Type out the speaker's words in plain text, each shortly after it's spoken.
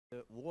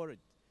worried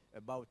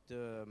about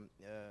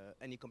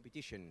any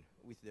competition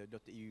with the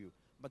 .eu.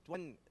 But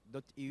when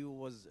 .eu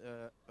was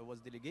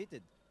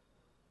delegated,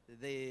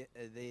 they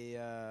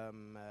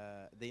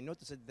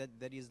noticed that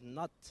there is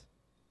not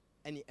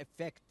any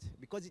effect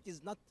because it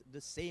is not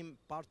the same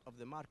part of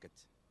the market.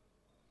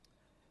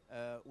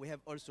 We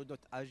have also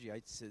 .asia,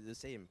 it's the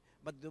same.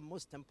 But the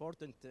most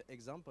important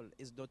example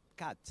is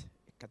 .cat,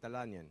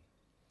 Catalanian.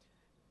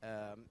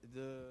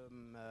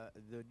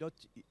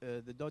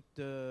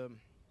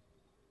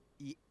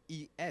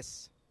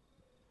 ES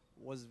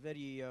was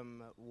very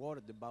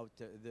worried about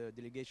the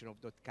delegation of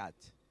 .cat.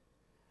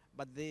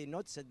 But they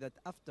noticed that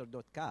after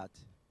 .cat,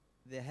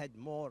 they had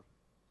more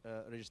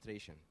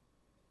registration.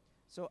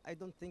 So I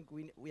don't think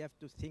we have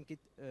to think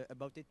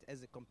about it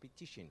as a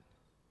competition.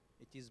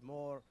 It is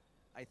more,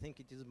 I think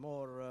it is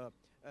more,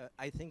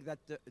 I think that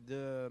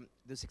the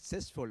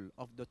successful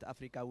of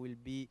 .africa will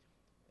be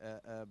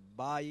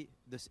by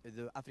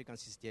the African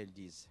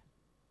CCTLDs,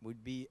 will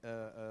be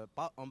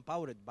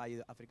empowered by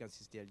the African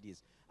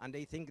CCTLDs. And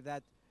I think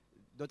that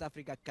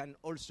 .africa can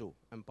also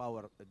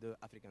empower the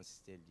African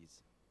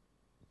CCTLDs.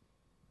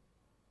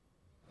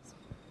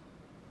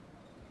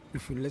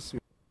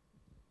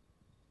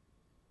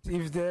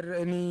 If there are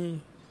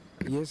any,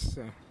 yes.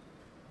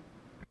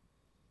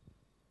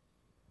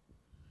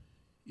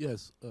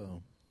 Yes,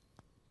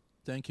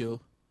 thank you.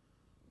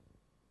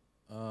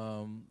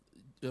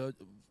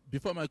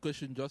 Before my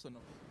question, just an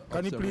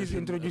can you please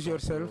introduce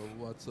yourself?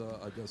 What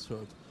I just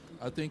heard.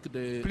 I think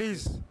the...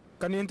 Please,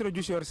 can you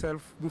introduce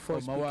yourself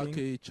before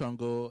speaking?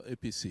 WK1-20121109-11300,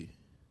 APC,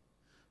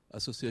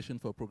 Association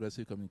for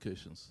Progressive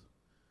Communications.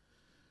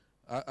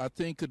 I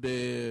think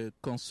the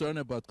concern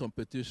about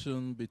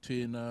competition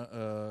between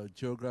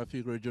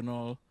geographic,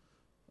 regional,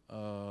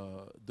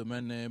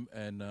 domain name,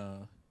 and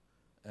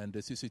the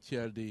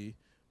CCTLD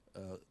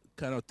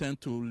kind of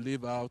tend to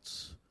leave out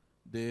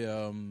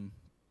the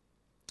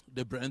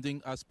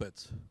branding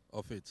aspect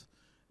of it.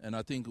 And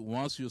I think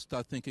once you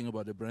start thinking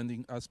about the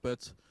branding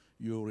aspect,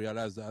 you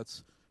realize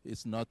that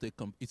it's not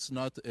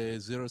a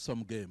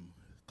zero-sum game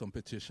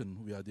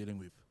competition we are dealing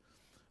with.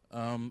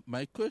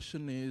 My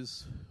question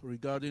is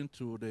regarding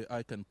to the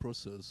ICANN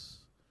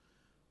process.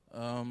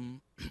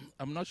 I'm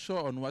not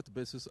sure on what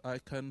basis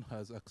ICANN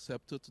has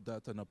accepted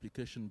that an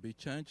application be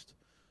changed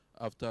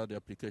after the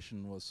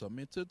application was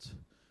submitted.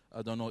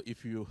 I don't know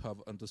if you have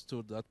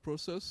understood that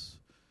process,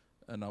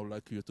 and I would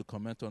like you to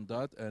comment on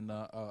that. And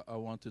I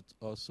wanted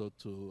also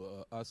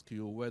to ask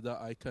you whether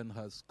ICANN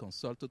has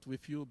consulted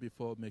with you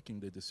before making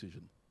the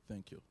decision.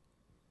 Thank you.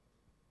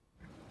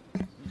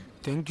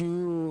 Thank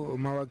you,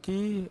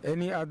 Mawaki.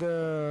 Any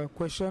other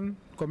question,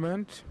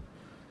 comment?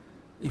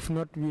 If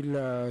not,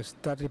 we'll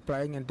start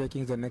replying and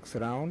taking the next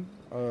round.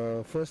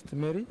 First,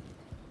 Mary.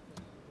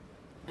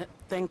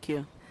 Thank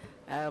you.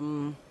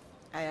 I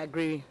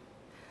agree.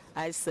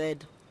 I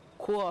said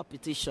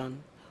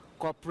co-opetition,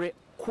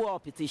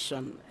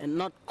 co-opetition, and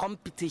not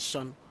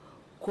competition,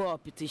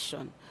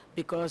 co-opetition.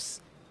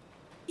 Because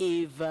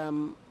if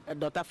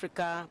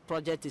 .Africa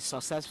project is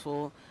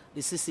successful,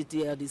 the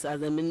CCTLs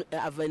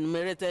have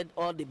enumerated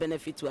all the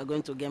benefits we are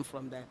going to gain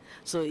from there.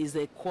 So it's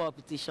a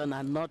co-opetition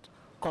and not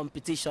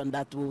competition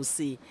that we'll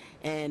see.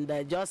 And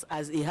just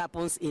as it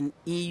happens in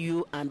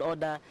EU and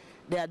other,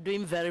 they are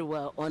doing very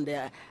well on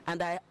there.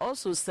 And I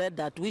also said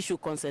that we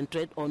should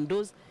concentrate on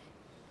those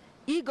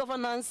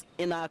e-governance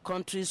in our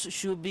countries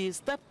should be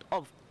stepped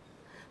up.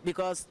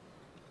 Because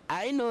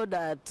I know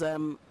that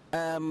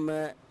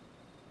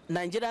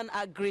Nigerian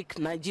Agric,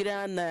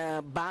 Nigerian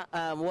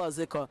what was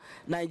it called?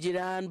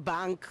 Nigerian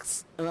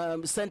banks,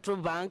 central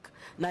bank,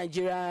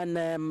 Nigerian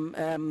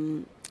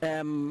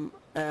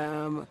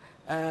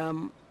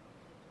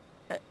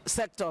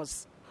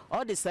sectors,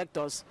 all the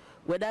sectors,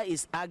 whether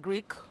it's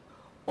agric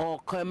or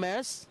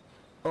commerce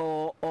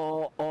or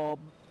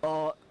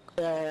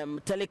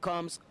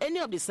telecoms, any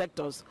of the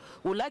sectors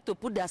would like to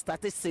put their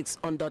statistics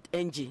on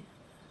 .ng.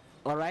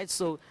 All right,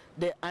 so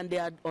they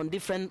are on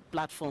different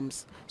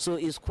platforms, so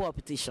it's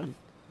co-opetition.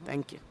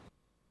 Thank you.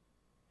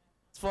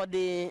 For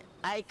the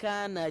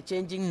ICANN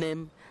changing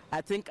name,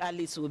 I think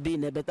Alice will be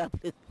in a better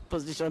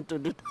position to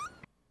do that.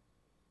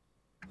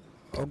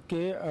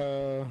 Okay,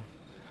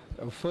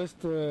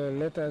 first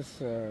let us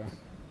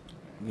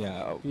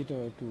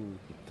Peter to...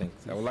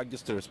 Thanks. I would like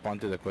just to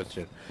respond to the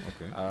question.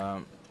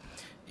 Okay.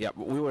 Yeah,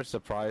 we were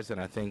surprised, and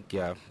I think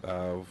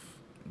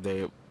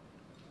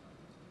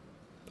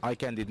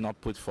ICANN did not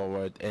put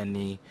forward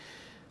any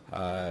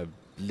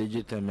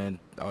legitimate,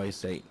 I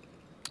say,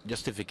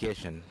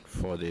 justification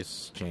for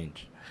this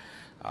change.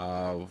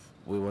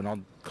 We were not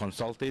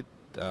consulted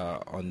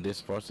on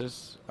this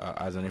process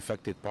as an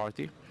affected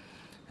party,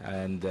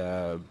 and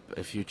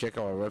if you check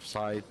our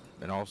website,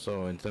 and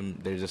also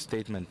there's a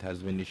statement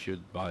has been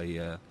issued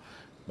by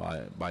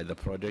the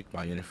project,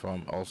 by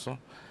Uniform also,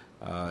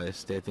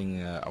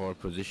 stating our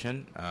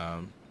position.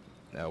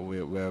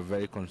 We're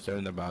very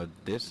concerned about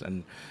this,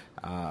 and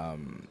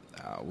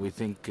we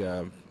think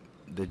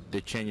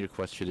the change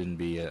request shouldn't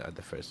be at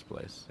the first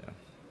place. Yeah.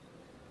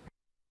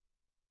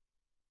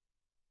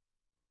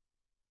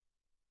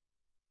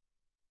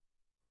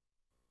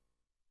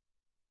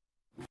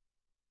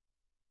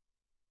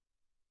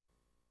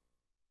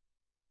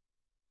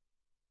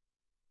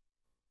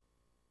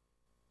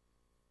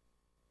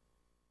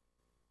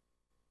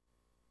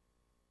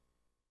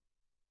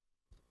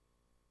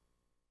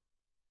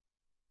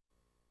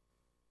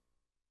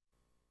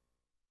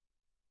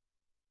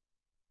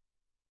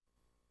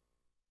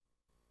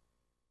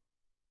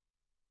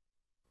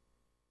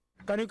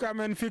 Can you come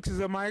and fix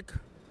the mic?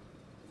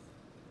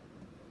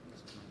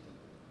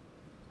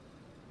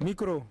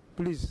 Micro,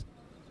 please.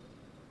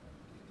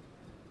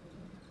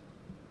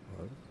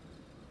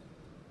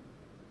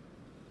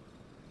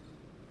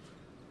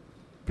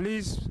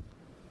 Please.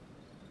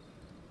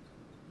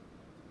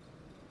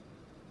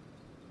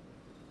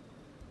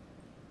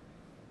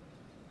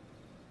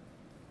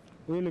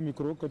 Où est le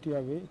micro que tu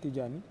avais,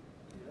 Tijani?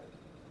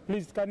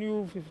 Please, can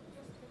you...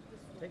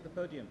 Take the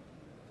podium.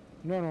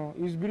 No,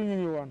 he's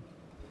bringing you one.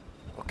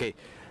 Okay.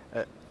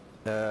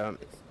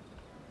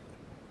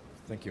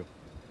 Thank you.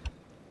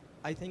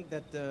 I think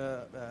that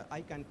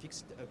ICANN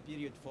fixed a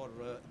period for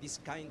this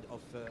kind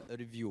of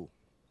review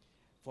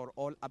for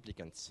all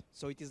applicants.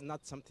 So it is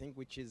not something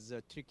which is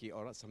tricky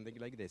or something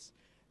like this.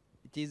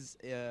 It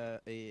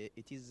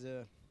is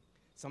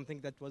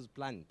something that was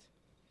planned.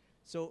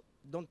 So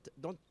don't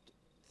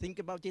think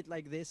about it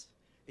like this.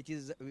 It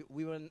is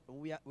we are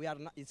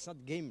not. It's not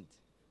gamed,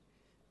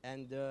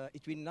 and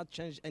it will not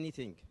change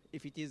anything.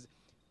 If it is,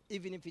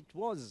 even if it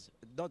was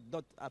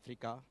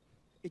 .Africa,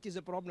 it is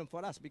a problem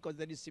for us because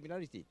there is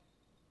similarity.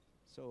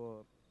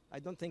 So I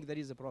don't think there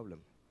is a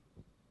problem.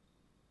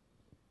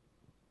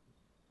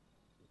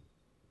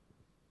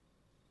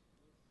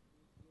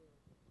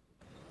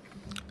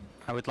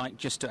 I would like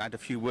just to add a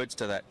few words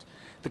to that.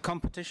 The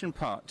competition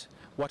part,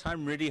 what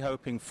I'm really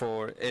hoping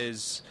for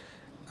is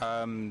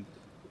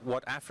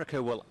what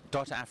 .Africa will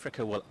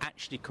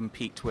actually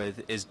compete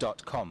with is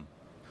 .com.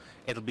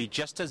 It'll be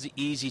just as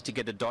easy to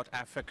get a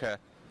 .Africa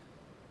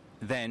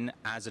then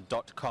as a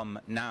 .com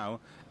now,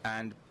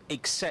 and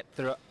except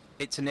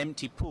it's an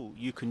empty pool.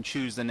 You can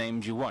choose the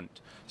names you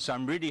want. So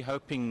I'm really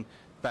hoping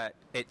that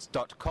it's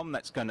 .com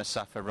that's going to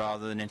suffer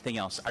rather than anything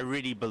else. I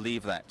really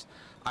believe that.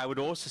 I would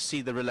also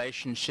see the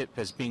relationship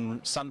as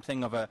being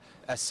something of a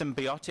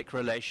symbiotic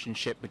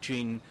relationship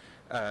between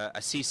a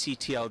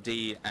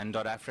CCTLD and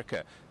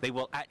 .Africa. They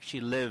will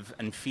actually live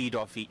and feed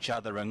off each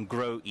other and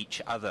grow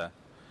each other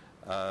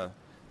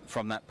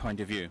from that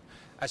point of view.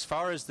 As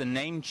far as the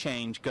name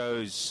change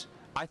goes,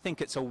 I think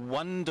it's a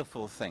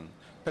wonderful thing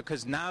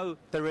because now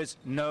there is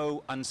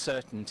no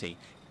uncertainty.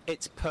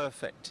 It's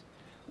perfect.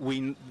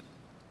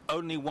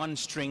 Only one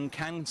string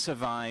can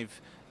survive,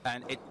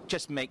 and it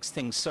just makes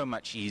things so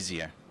much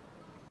easier.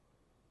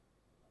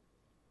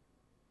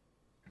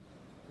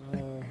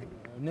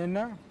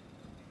 Nena?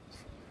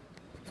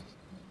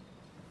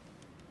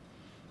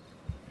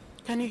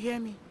 Can you hear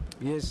me?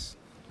 Yes.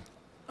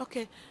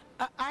 Okay.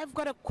 I've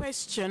got a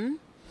question.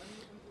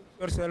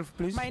 Yourself,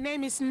 please. My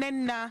name is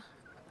Nena.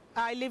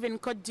 I live in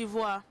Côte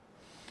d'Ivoire,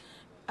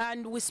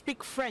 and we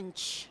speak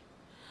French.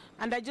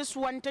 And I just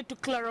wanted to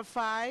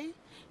clarify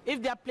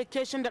if the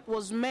application that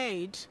was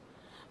made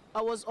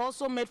was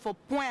also made for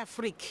Point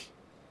Afrique.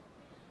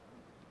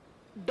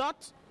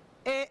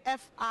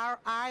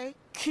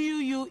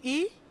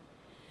 .AFRIQUE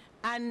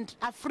and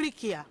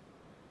Africa.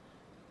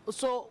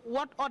 So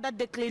what other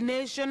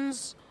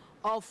declinations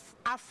of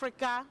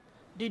Africa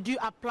did you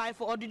apply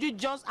for, or did you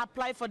just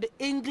apply for the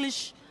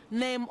English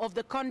name of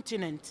the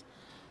continent?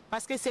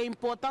 Parce que c'est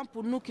important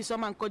pour nous qui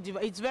sommes en Côte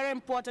d'Ivoire. It's very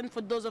important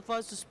for those of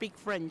us to speak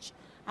French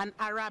and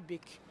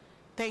Arabic.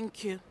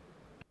 Thank you.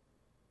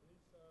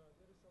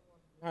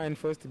 And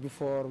first,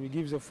 before we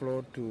give the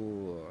floor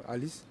to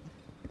Alice,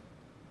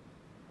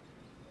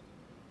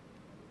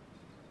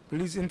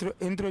 please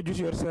introduce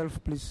yourself,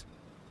 please.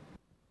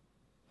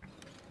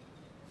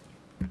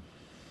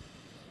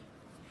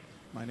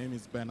 My name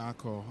is Ben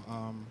Ako,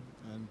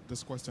 and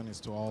this question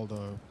is to all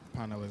the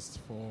panelists.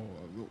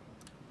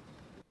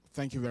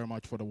 Thank you very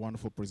much for the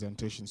wonderful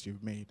presentations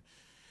you've made.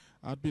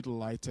 I'd be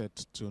delighted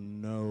to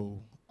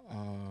know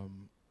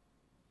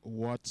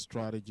what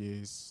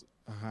strategies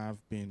have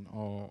been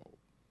or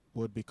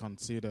would be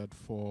considered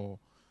for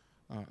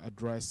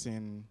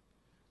addressing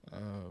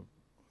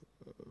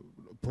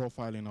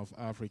profiling of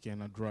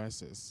African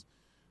addresses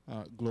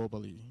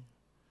globally,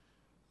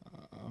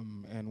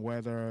 and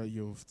whether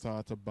you've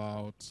thought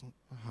about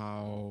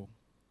how,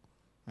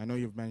 I know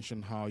you've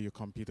mentioned how you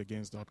compete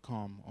against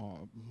 .com,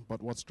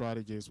 but what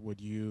strategies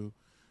would you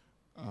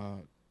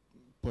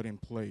put in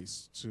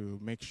place to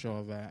make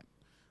sure that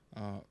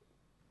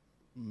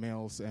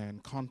mails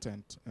and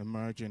content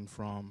emerging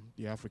from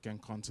the African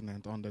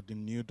continent under the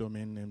new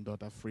domain name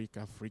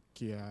 .Africa,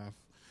 Africa,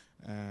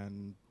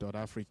 and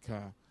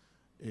 .Africa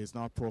is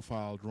not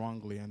profiled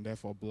wrongly and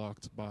therefore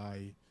blocked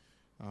by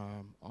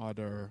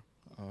other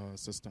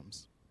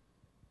systems?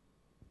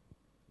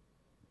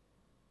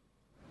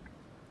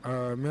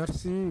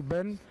 Merci,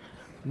 Ben.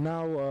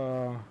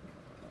 Now,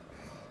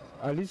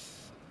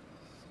 Alice,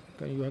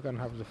 you can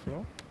have the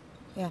floor.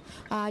 Yeah,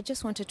 I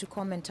just wanted to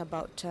comment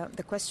about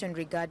the question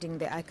regarding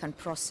the ICANN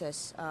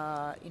process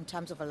in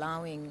terms of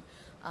allowing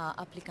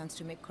applicants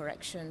to make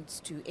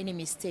corrections to any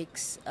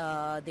mistakes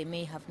they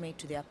may have made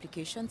to the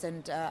applications,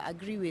 and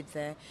agree with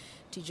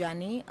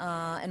Tijani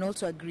and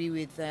also agree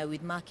with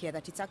Makia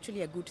that it's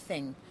actually a good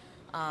thing.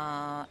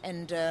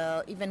 And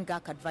even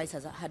GAC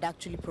advisors had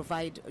actually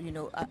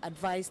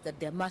advised that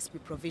there must be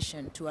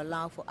provision to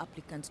allow for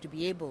applicants to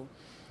be able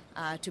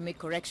to make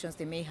corrections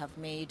they may have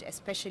made,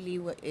 especially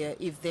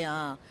if there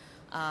are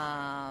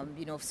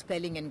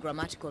spelling and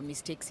grammatical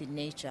mistakes in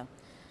nature.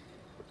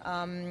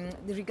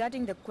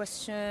 Regarding the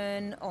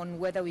question on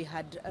whether we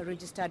had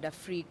registered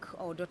Afrique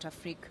or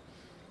 .Afrique,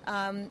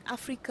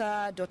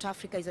 Africa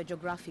is a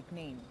geographic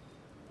name,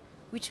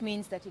 which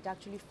means that it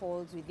actually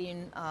falls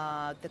within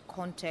the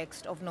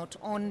context of not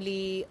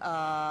only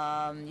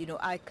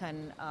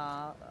ICANN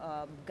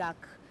GAC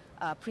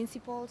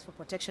principles for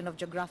protection of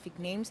geographic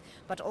names,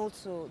 but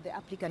also the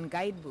applicant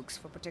guidebooks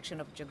for protection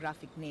of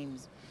geographic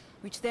names,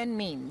 which then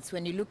means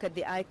when you look at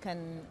the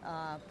ICANN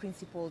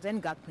principles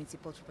and GAC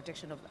principles for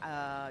protection of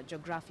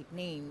geographic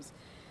names,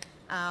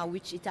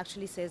 which it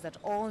actually says that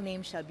all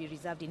names shall be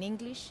reserved in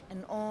English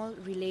and all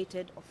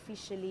related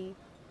officially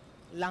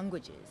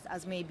languages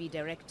as may be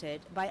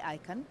directed by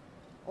ICANN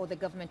or the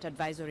Government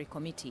Advisory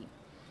Committee,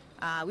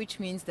 which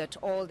means that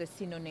all the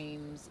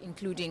synonyms,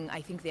 including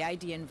I think the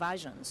IDN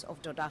versions of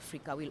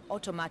 .Africa, will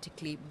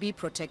automatically be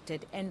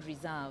protected and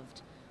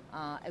reserved.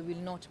 It will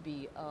not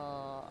be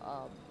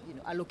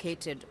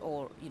allocated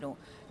or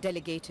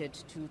delegated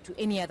to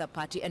any other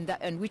party,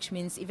 and which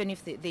means even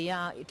if they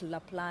are, it will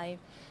apply.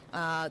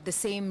 The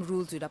same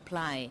rules would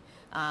apply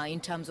in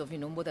terms of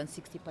more than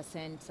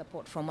 60%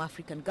 support from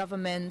African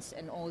governments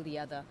and all the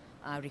other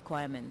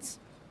requirements.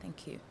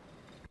 Thank you.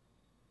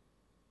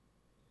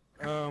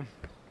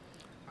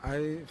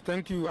 I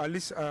thank you,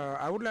 Alice.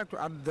 I would like to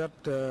add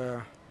that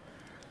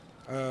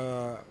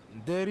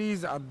there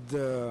is at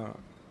the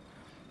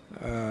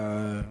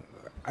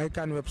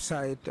ICANN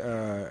website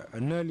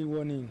an early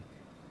warning.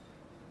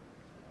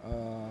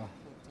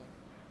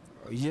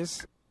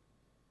 Yes.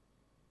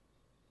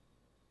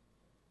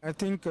 I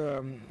think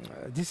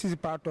this is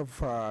part of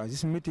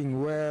this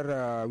meeting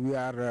where we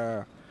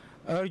are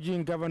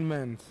urging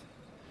governments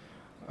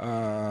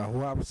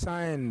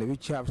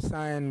which have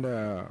signed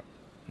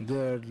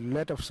the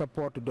letter of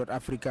support to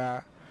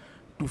 .Africa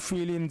to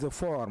fill in the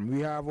form.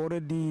 We have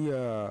already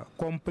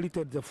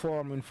completed the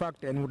form, in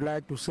fact, and would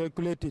like to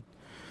circulate it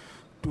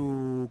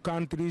to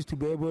countries to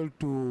be able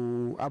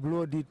to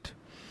upload it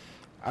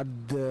at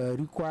the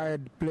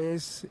required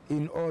place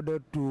in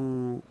order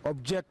to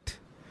object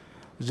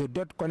the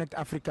 .Connect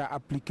Africa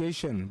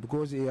application,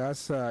 because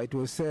as it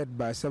was said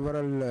by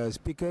several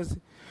speakers,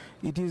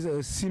 it is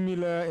a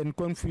similar and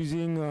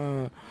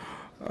confusing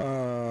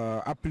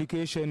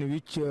application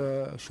which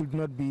should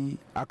not be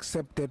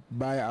accepted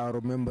by our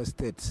member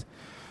states.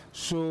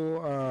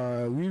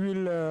 So we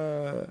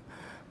will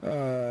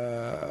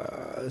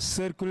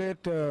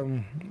circulate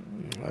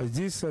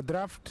this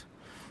draft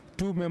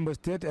to member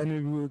states, and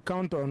we will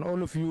count on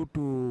all of you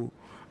to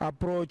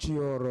approach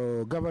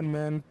your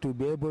government to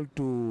be able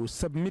to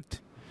submit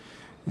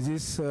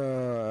this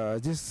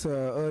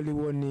early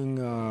warning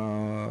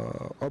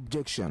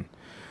objection.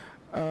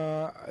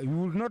 We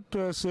will not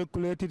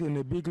circulate it in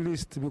a big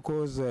list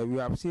because we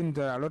have seen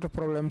there are a lot of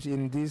problems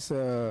in this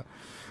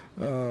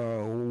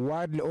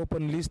widely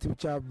open list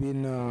which have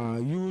been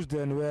used,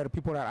 and where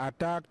people are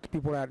attacked,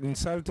 people are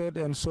insulted,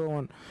 and so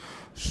on.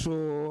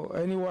 So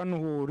anyone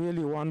who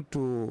really want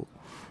to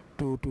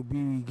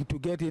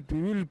get it,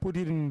 we will put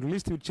it in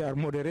lists which are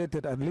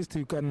moderated. At least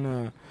you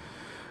can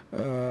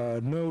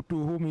know to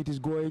whom it is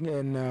going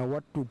and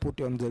what to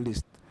put on the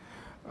list.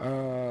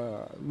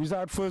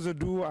 Without further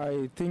ado,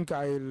 I think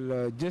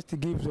I'll just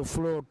give the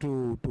floor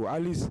to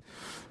Alice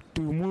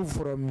to move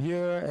from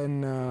here,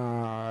 and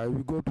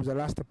we go to the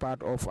last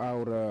part of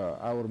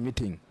our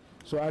meeting.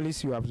 So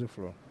Alice, you have the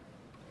floor.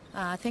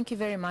 Thank you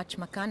very much,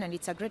 Makan, and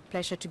it's a great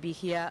pleasure to be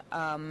here.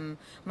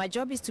 My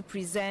job is to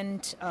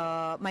present,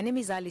 my name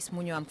is Alice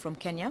Munyo, I'm from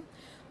Kenya.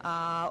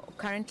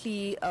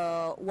 Currently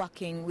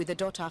working with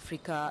the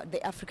 .Africa,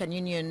 the African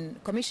Union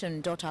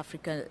Commission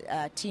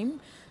 .Africa team,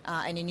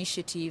 an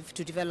initiative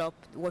to develop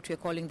what we're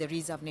calling the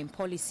reserve name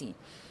policy.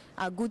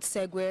 A good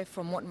segue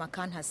from what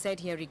Makan has said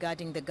here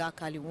regarding the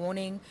GAC early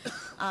warning.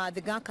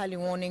 The GAC early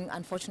warning,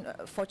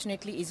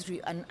 unfortunately, is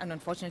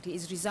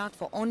reserved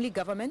for only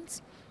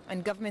governments,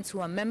 and governments who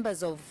are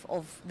members of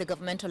the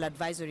Governmental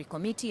Advisory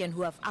Committee and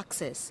who have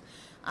access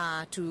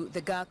to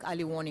the GAC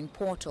early warning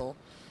portal.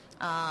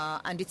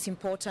 And it's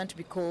important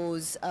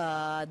because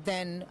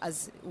then,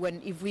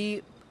 if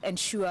we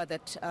ensure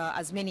that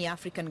as many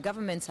African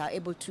governments are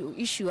able to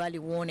issue early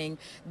warning,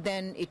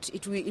 then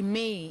it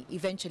may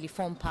eventually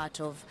form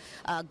part of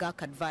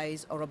GAC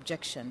advice or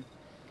objection.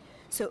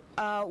 So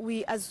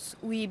as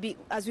we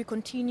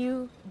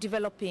continue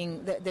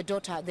developing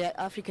the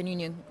African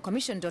Union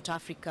Commission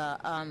 .Africa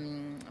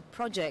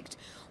project,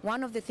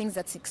 one of the things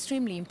that's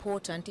extremely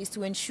important is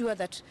to ensure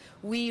that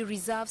we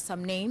reserve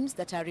some names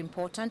that are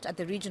important at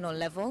the regional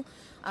level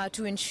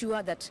to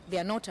ensure that they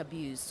are not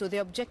abused. So the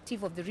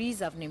objective of the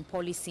reserve name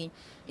policy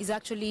is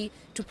actually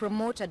to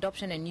promote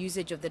adoption and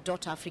usage of the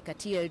 .Africa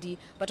TLD,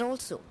 but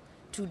also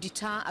to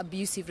deter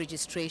abusive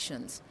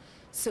registrations.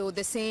 So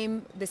the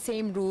same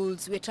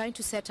rules, we're trying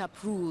to set up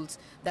rules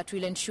that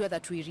will ensure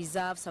that we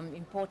reserve some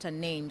important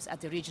names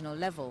at the regional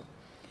level.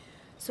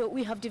 So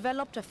we have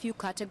developed a few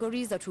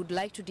categories that we'd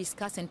like to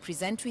discuss and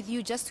present with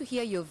you just to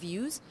hear your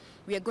views.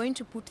 We are going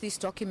to put this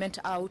document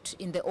out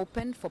in the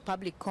open for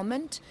public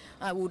comment.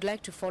 We would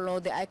like to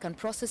follow the ICANN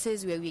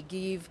processes where we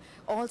give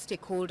all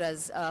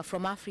stakeholders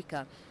from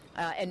Africa,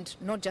 and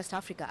not just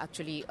Africa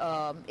actually,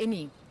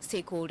 any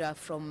stakeholder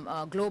from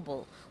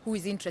global who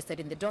is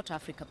interested in the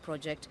 .Africa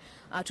project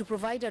to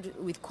provide us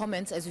with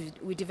comments as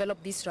we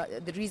develop this,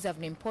 the reserve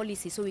name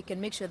policy, so we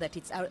can make sure that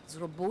it's as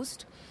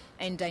robust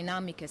and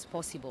dynamic as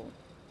possible.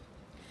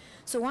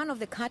 So one of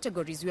the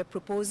categories we are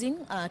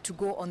proposing to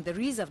go on the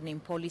reserve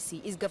name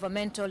policy is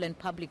governmental and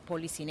public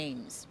policy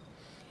names.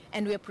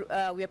 And we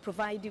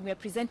are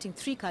presenting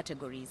three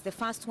categories. The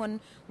first one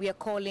we are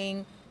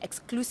calling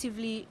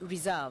exclusively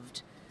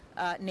reserved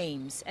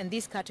names, and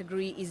this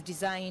category is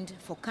designed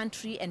for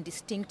country and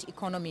distinct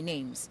economy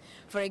names.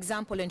 For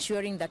example,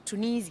 ensuring that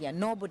Tunisia,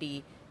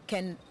 nobody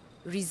can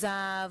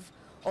reserve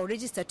or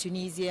register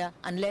Tunisia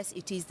unless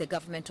it is the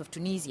government of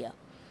Tunisia,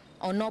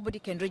 or nobody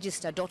can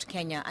register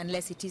 .Kenya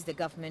unless it is the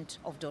government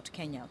of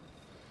 .Kenya.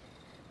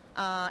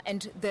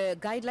 And the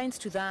guidelines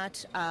to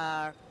that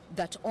are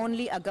that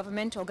only a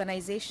government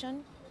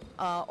organization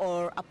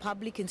or a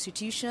public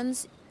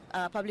institution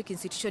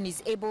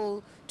is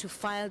able to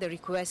file the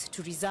request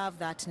to reserve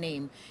that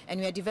name.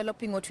 And we are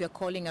developing what we are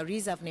calling a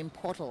reserve name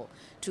portal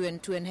to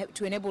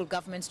enable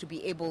governments to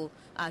be able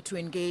to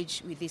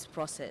engage with this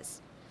process.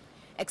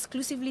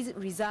 Exclusively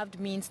reserved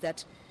means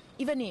that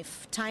even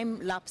if time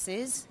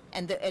lapses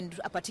and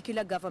a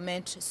particular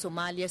government,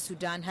 Somalia,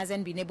 Sudan,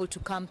 hasn't been able to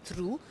come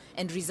through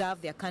and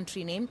reserve their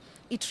country name,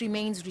 it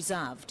remains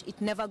reserved.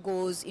 It never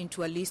goes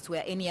into a list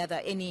where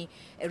any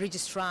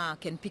registrar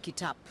can pick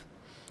it up.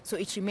 So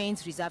it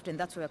remains reserved, and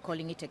that's why we're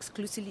calling it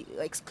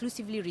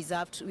exclusively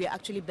reserved. We are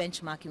actually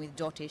benchmarking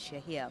with .Asia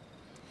here.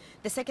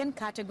 The second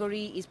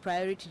category is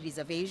priority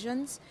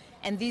reservations,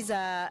 and these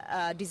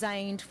are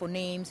designed for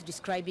names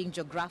describing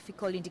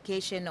geographical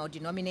indication or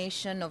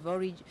denomination of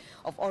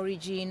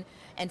origin,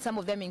 and some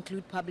of them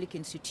include public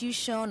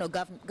institution or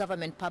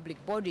government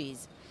public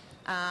bodies.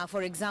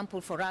 For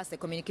example, for us, the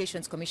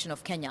Communications Commission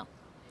of Kenya,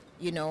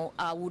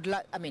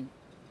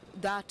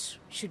 that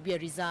should be a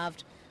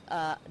reserved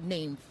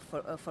name,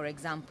 for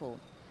example.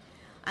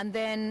 And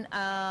then,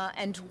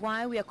 and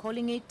why we are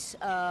calling it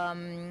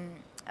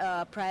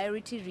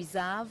priority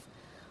reserve,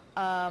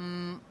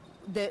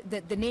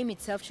 the name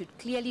itself should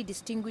clearly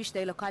distinguish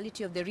the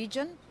locality of the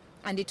region,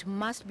 and it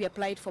must be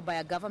applied for by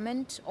a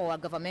government or a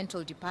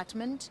governmental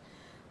department.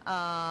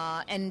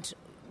 And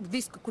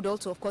this could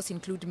also, of course,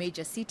 include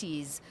major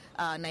cities,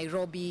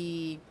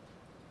 Nairobi,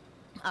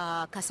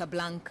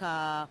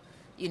 Casablanca,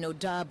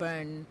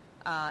 Durban,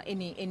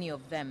 any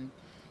of them.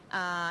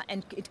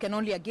 And it can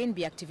only again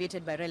be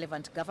activated by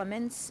relevant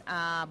governments,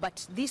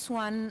 but this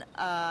one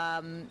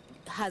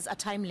has a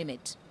time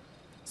limit,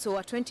 so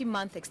a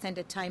 20-month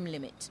extended time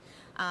limit,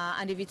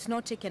 and if it's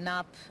not taken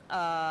up,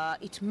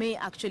 it may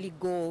actually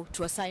go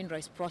to a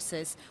sign-rise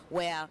process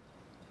where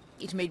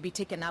it may be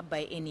taken up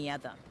by any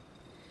other.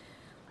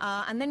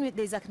 And then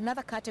there's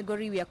another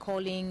category we are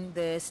calling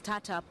the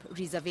startup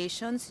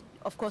reservations,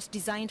 of course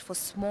designed for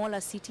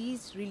smaller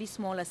cities, really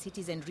smaller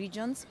cities and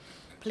regions,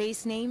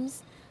 place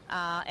names,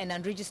 and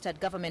unregistered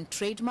government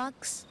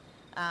trademarks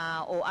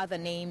or other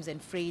names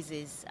and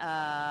phrases.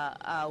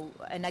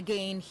 And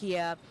again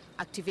here,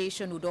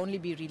 activation would only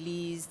be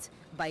released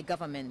by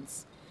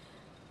governments.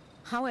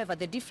 However,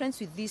 the difference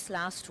with this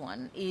last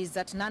one is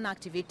that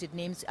non-activated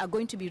names are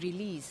going to be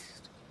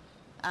released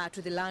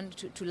to the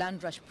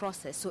land rush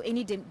process. So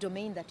any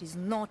domain that is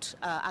not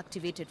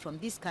activated from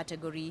this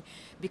category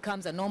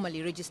becomes a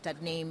normally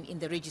registered name in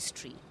the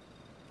registry.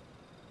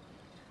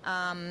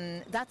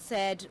 That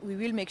said, we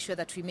will make sure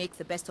that we make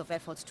the best of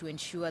efforts to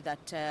ensure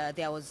that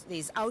there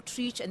is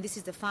outreach, and this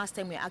is the first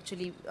time we're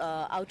actually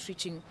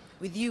outreaching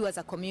with you as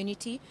a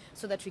community,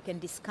 so that we can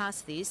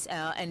discuss this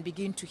and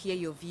begin to hear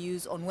your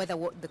views on whether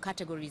the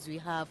categories we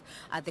have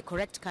are the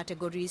correct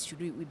categories.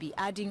 Should we be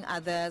adding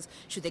others?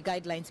 Should the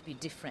guidelines be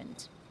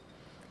different?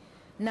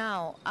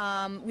 Now,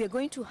 we are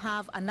going to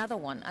have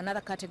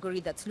another category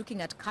that's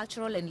looking at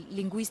cultural and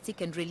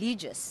linguistic and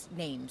religious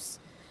names.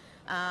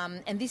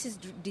 And this is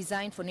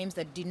designed for names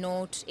that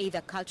denote either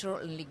cultural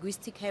and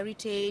linguistic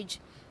heritage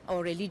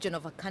or religion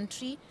of a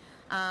country.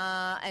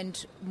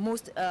 And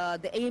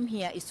the aim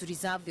here is to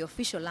reserve the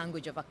official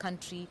language of a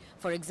country,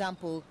 for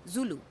example,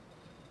 Zulu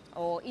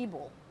or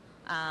Igbo.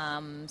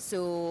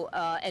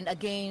 And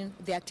again,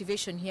 the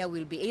activation here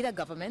will be either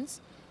governments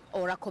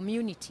or a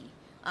community.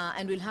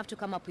 And we'll have to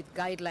come up with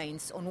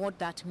guidelines on what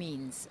that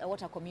means,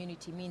 what a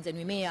community means, and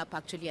we may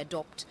actually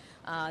adopt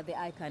the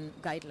ICANN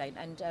guideline.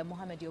 And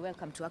Mohammed, you're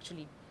welcome to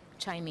actually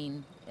chime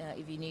in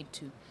if you need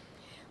to.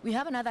 We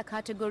have another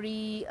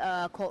category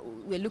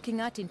we're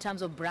looking at in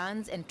terms of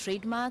brands and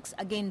trademarks.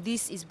 Again,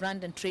 this is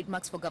brand and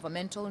trademarks for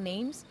governmental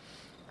names,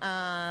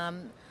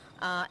 and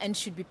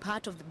should be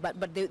part of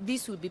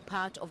this will be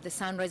part of the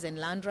Sunrise and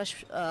Land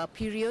Rush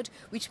period,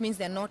 which means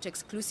they're not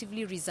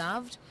exclusively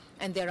reserved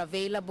and they're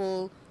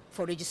available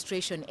for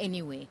registration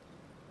anyway.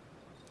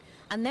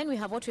 And then we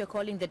have what we are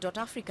calling the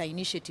Africa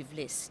initiative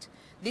list.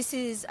 This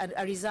is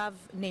a reserve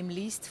name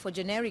list for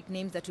generic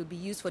names that will be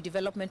used for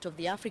development of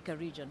the Africa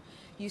region.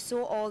 You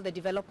saw all the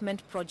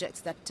development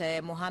projects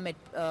that Mohammed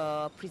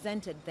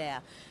presented there,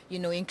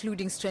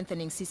 including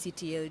strengthening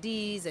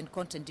CCTLDs and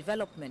content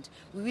development.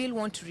 We will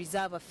want to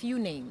reserve a few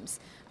names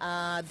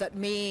that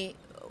may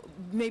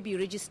be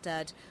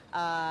registered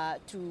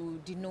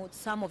to denote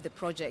some of the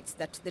projects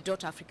that the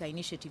Africa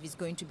initiative is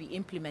going to be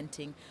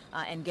implementing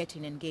and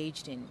getting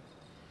engaged in.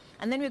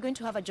 And then we're going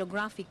to have a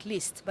geographic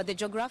list, but the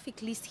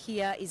geographic list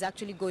here is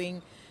actually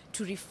going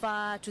to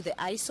refer to the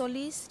ISO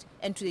list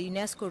and to the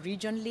UNESCO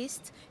region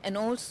list, and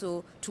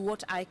also to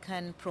what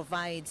ICANN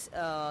provides,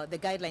 the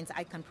guidelines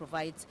ICANN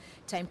provides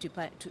time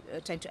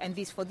to end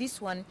this. For this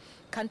one,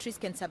 countries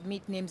can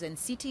submit names and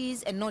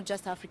cities, and not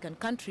just African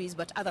countries,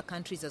 but other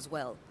countries as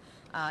well.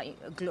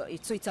 So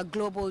it's a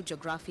global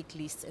geographic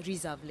list,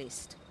 reserve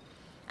list.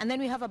 And then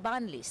we have a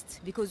ban list,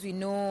 because we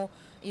know,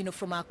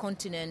 from our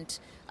continent,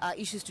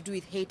 issues to do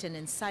with hate and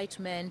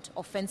incitement,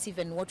 offensive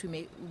and what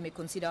we may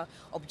consider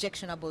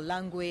objectionable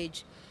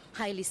language,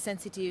 highly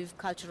sensitive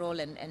cultural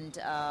and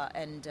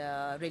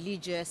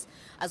religious,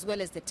 as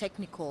well as the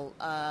technical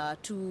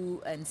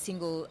two and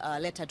single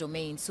letter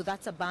domains. So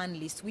that's a ban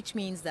list, which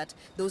means that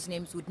those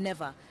names would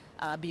never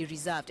be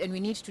reserved. And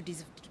we need to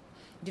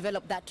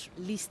develop that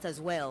list as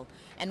well.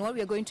 And what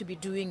we are going to be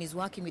doing is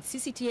working with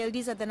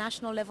CCTLDs at the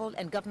national level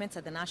and governments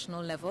at the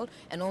national level,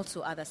 and also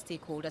other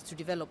stakeholders to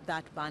develop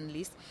that ban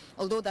list.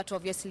 Although that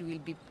obviously will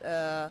be,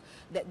 that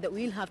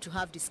we'll have to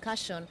have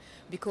discussion,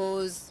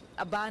 because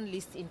a ban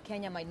list in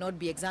Kenya might not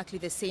be exactly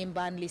the same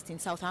ban list in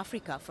South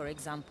Africa, for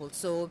example.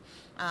 So,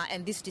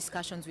 and these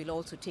discussions will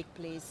also take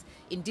place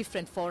in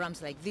different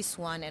forums like this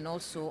one, and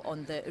also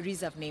on the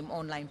Reserve Name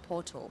online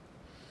portal.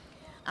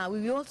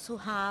 We will also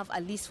have a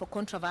list for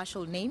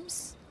controversial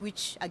names,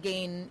 which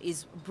again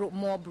is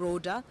more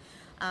broader,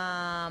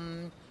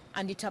 and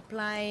it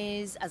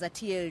applies as a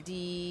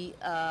TLD,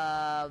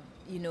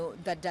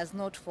 that does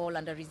not fall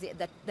under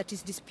that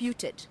is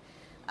disputed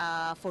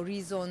for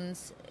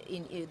reasons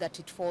that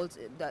it falls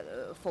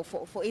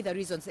for either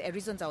reasons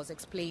I was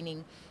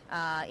explaining,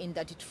 in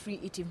that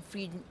it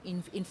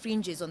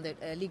infringes on the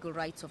legal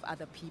rights of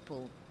other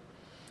people.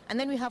 And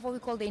then we have what we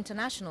call the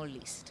international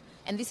list,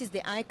 and this is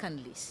the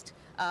ICANN list.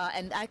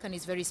 And ICANN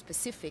is very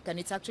specific, and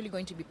it's actually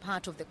going to be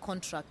part of the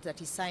contract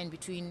that is signed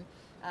between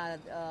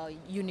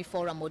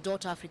Uniforum or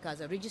 .Africa as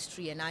a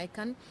registry and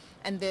ICANN.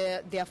 And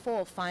there are 4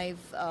 or 5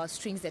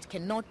 strings that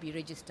cannot be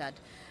registered.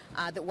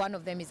 One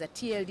of them is a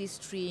TLD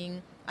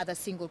string, other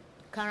single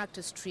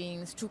character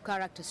strings, 2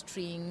 character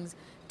strings,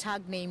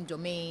 tag name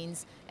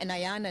domains, and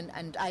IAN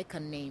and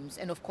ICANN names,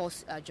 and of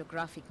course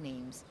geographic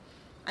names.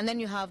 And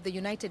then you have the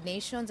United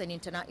Nations and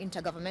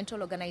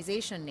intergovernmental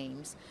organization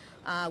names,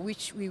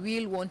 which we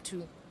will want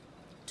to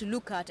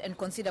look at and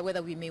consider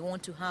whether we may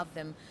want to have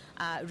them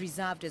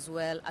reserved as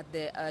well at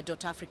the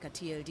 .Africa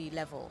TLD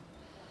level.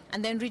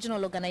 And then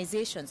regional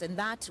organizations, and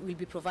that will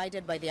be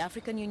provided by the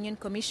African Union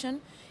Commission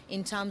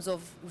in terms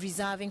of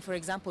reserving, for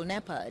example,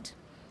 NEPAD,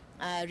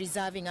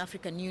 reserving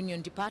African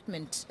Union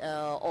Department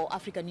or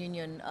African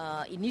Union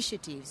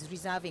initiatives,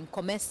 reserving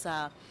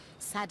COMESA,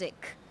 SADC,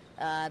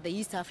 the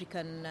East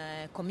African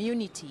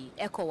Community,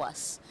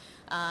 ECOWAS.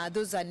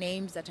 Those are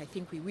names that I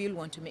think we will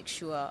want to make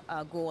sure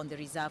go on the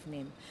reserve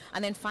name.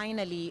 And then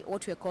finally,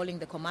 what we're calling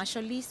the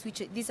commercial list,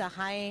 which these are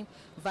high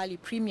value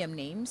premium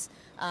names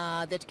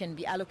that can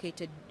be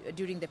allocated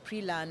during the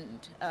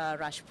pre-land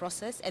rush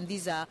process. And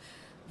these are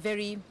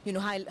very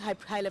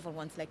high level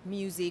ones like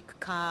music,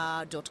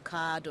 car,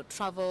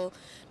 travel,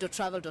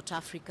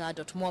 .travel.africa,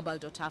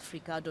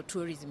 .mobile.africa,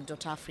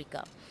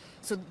 .tourism.africa.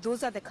 So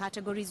those are the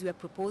categories we are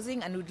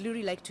proposing, and we'd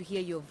really like to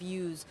hear your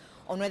views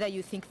on whether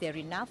you think they're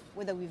enough,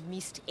 whether we've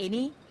missed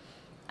any,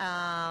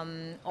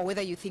 or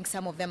whether you think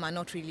some of them are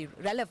not really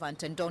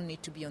relevant and don't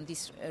need to be on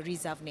this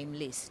reserve name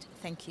list.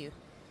 Thank you.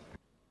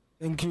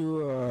 Thank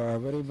you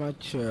very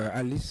much,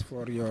 Alice,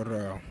 for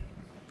your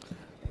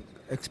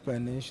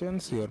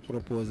explanations, your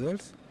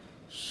proposals.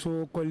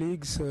 So,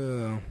 colleagues,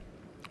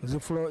 the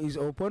floor is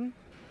open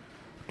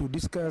to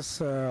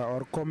discuss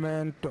or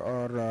comment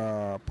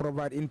or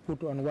provide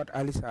input on what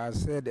Alice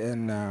has said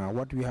and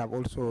what we have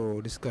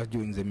also discussed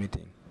during the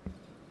meeting.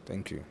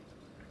 Thank you.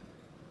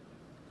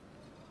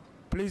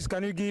 Please,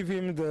 can you give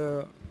him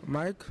the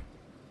mic?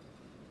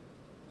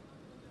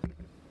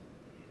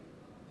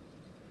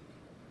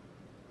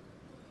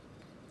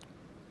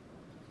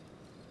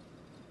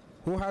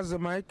 Who has the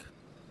mic?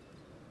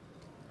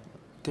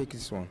 Take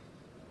this one,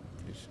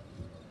 please.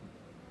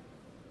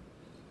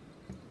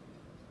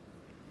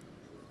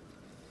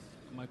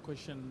 My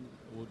question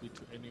would be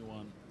to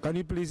anyone. Can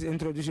you please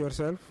introduce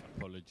yourself?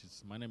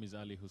 Apologies. My name is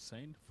Ali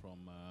Hussein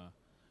from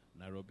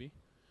Nairobi.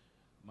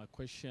 My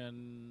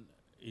question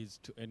is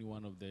to any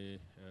one of the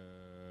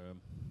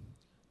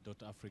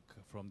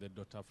from the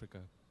 .Africa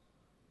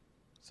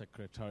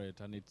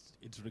Secretariat, and it's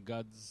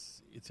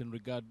in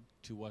regard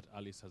to what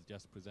Alice has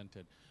just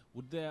presented.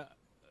 Would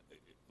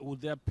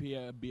there be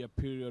a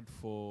period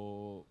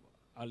for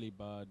early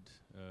bird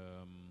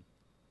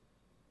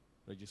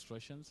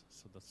registrations.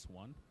 So that's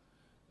one.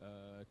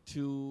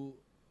 Two,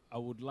 I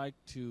would like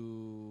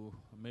to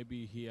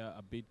maybe hear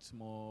a bit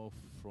more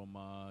from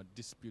a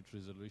dispute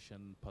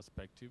resolution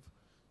perspective.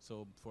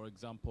 So, for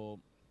example,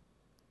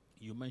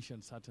 you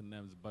mentioned certain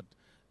names, but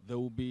there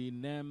will be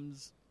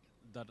names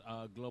that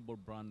are global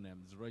brand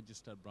names,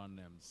 registered brand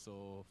names.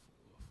 So,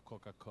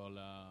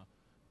 Coca-Cola,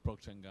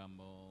 Procter &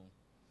 Gamble,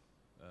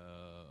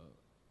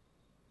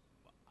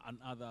 and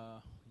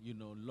other,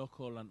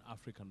 local and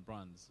African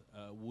brands.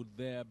 Would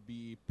there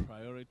be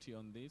priority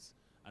on this?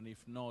 And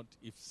if not,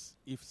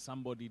 if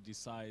somebody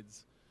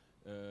decides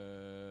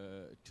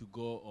to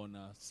go on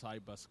a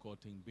cyber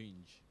squatting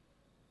binge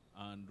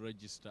and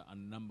register a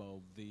number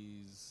of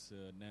these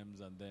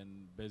names and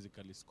then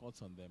basically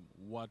squats on them,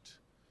 what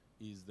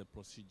is the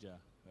procedure,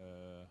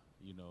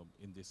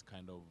 in this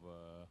kind of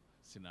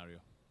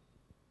scenario?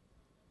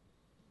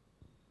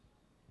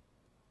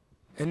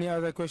 Any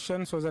other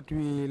questions so that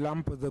we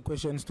lump the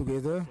questions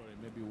together? Sorry,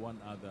 maybe one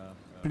other.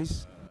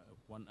 Please.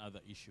 One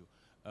other issue.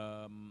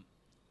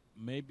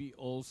 Maybe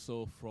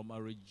also from a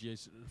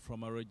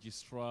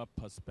registrar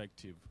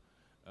perspective,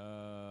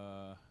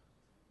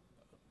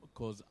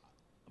 because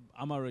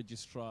I'm a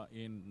registrar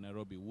in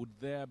Nairobi. Would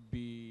there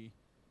be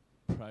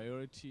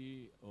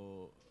priority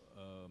or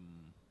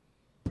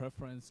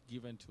preference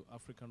given to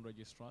African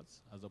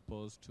registrars as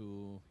opposed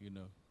to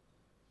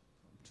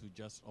to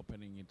just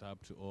opening it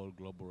up to all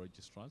global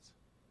registrars?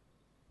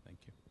 Thank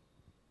you.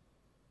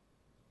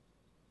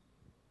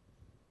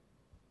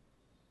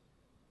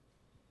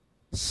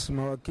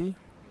 Smokey.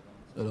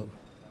 Hello.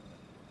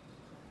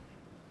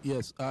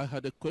 Yes, I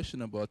had a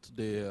question about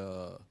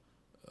the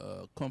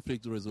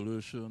conflict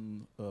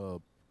resolution,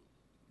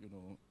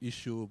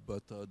 issue,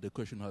 but the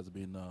question has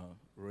been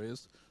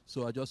raised.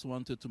 So I just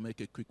wanted to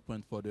make a quick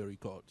point for the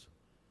record.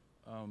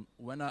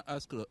 When I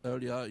asked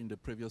earlier in the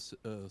previous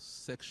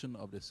section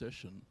of the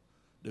session,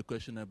 the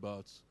question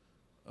about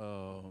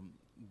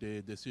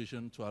the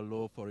decision to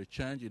allow for a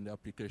change in the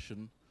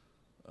application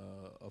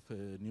of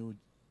a new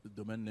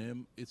domain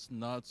name,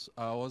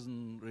 I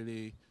wasn't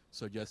really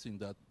suggesting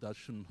that that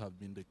shouldn't have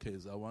been the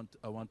case. I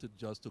wanted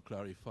just to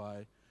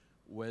clarify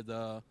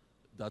whether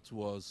that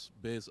was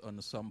based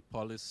on some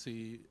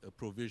policy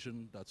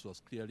provision that was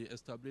clearly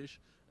established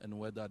and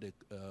whether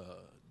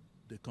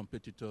the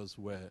competitors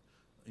were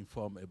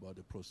informed about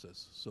the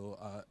process. So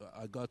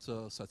I got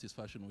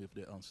satisfaction with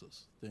the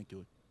answers. Thank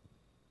you.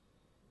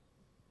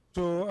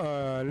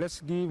 So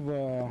let's give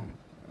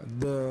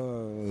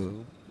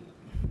the...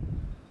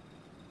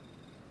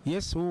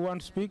 Yes, who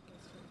wants to speak?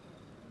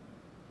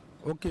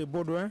 Okay,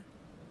 Baudouin.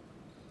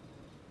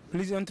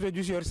 Please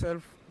introduce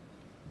yourself.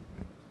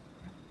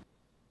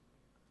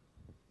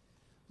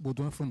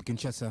 Baudouin from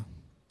Kinshasa.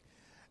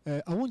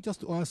 I want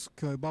just to ask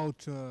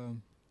about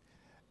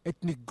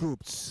ethnic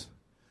groups.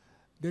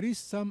 There is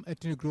some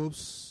ethnic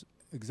groups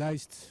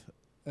exist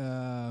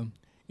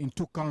in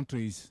two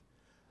countries,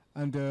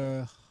 and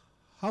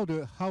how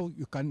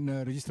you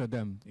can register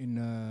them in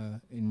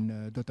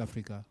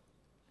Africa?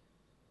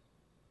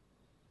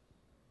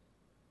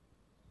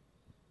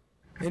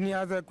 Any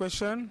other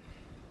question?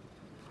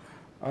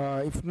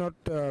 If not,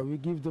 we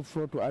give the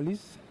floor to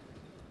Alice.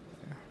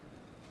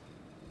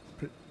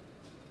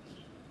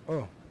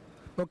 Oh,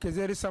 okay,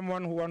 there is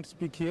someone who wants to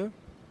speak here.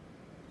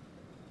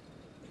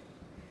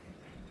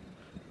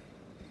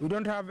 We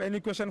don't have any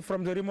question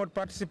from the remote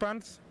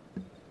participants?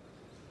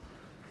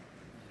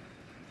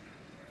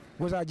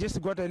 Because I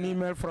just got an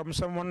email from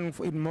someone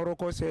in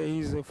Morocco saying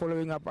he's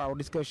following up our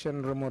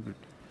discussion remotely.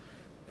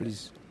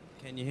 Please.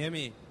 Can you hear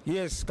me?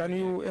 Yes, can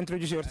you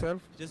introduce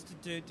yourself? Just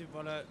to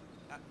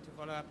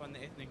follow up on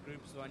the ethnic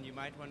groups one, you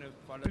might want to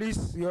follow...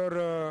 Please,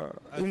 your...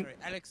 sorry,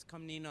 Alex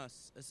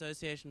Komninos,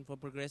 Association for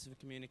Progressive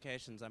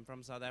Communications. I'm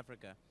from South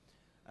Africa.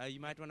 You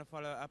might want to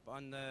follow up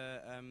on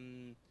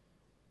the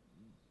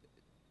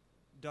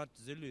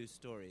 .Zulu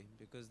story,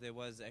 because there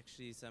was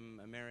actually some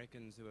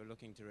Americans who were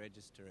looking to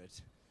register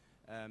it.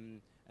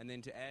 And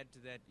then to add to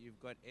that, you've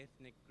got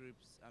ethnic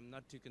groups. I'm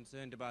not too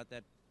concerned about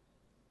that.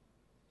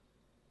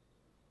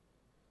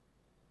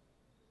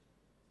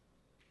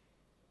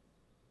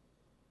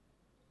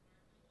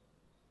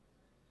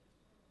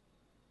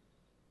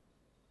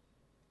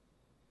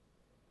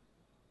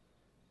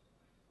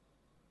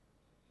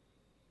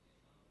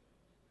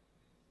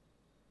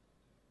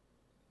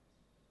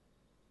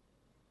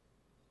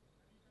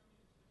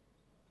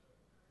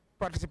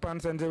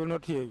 Participants, and they will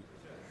not hear you.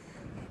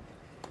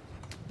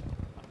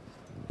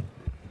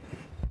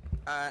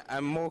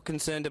 I'm more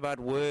concerned about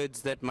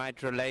words that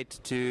might relate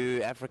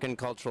to African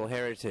cultural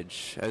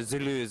heritage.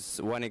 Zulu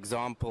is one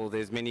example.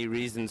 There's many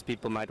reasons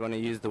people might want to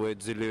use the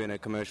word Zulu in a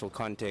commercial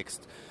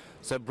context.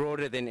 So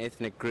broader than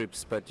ethnic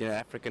groups, but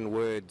African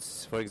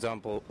words, for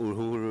example,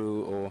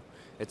 Uhuru or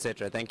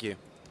etc. Thank you.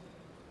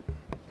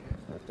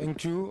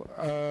 Thank you.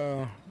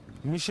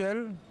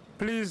 Michel,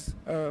 please,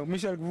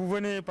 Michel, vous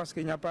venez parce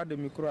qu'il n'y a pas de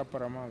micro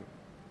apparemment.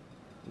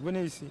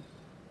 Venez ici.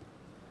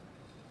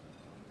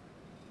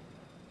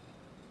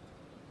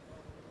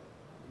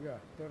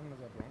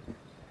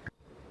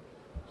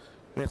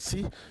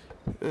 Merci.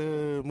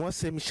 Moi,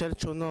 c'est Michel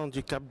Chonan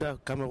du Cap-Vert,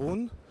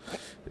 Cameroun.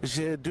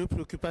 J'ai deux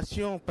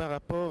préoccupations par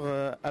rapport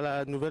à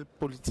la nouvelle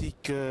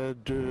politique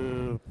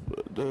de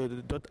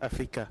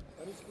Africa.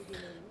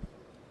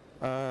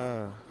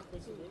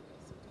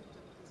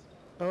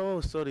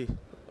 Oh, sorry.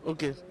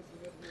 Okay.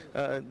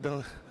 I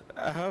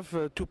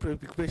have two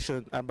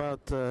preoccupations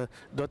about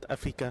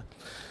Africa.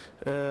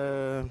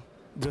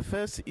 The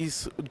first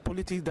is the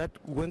politics that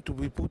going to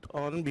be put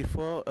on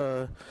before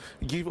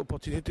give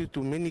opportunity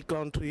to many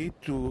countries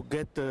to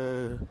get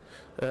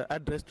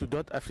address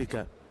to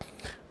Africa.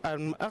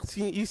 I'm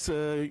asking is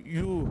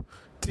you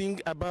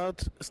think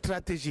about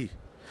strategy,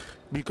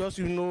 because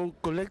you know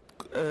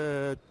collect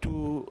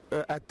to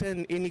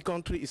attend any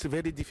country is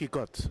very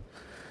difficult.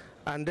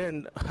 And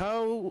then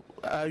how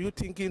are you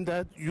thinking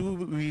that you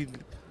will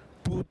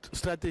put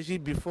strategy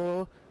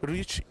before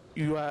reach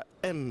your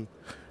aim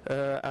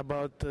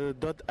about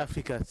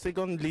Africa?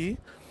 Secondly,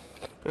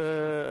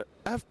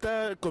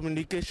 after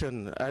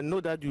communication, I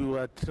know that you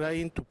are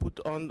trying to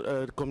put on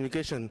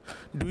communication.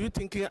 Do you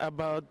thinking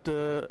about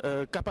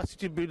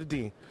capacity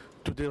building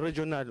to the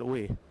regional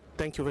way?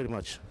 Thank you very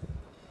much.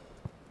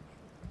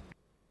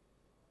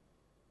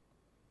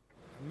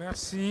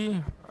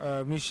 Merci,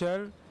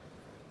 Michel.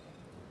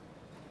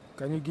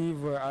 Can you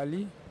give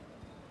Ali?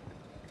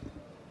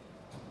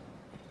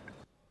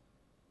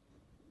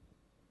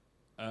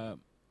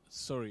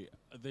 Sorry,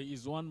 there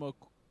is one more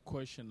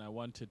question I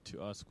wanted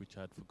to ask which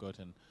I had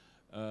forgotten.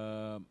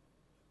 I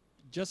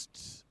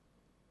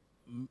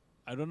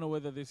don't know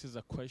whether this is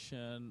a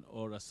question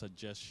or a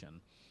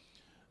suggestion.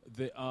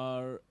 There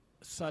are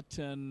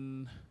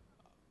certain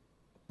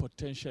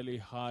potentially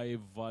high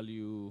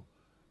value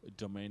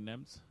domain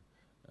names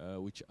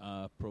which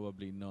are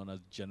probably known as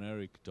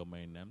generic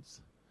domain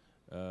names,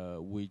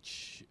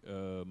 which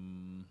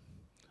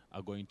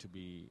are going to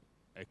be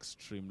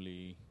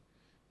extremely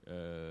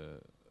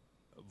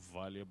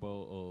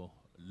valuable or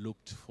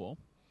looked for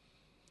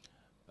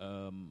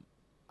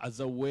as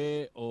a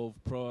way of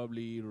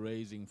probably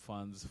raising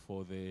funds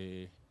for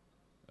the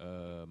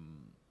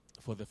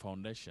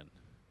foundation.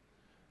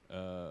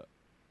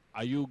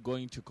 Are you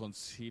going to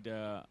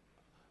consider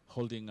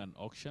holding an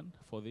auction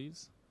for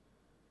these,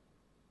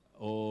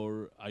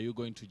 or are you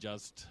going to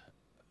just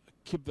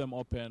keep them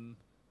open,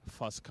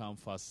 first come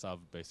first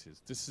served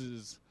basis? This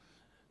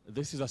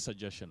is a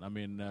suggestion. I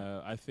mean,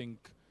 I think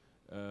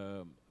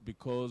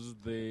because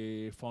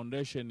the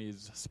foundation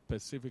is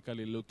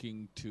specifically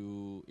looking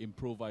to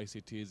improve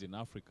ICTs in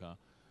Africa,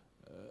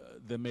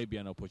 there may be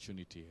an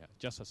opportunity here.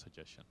 Just a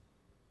suggestion.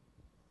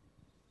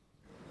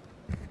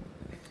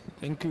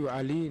 Thank you,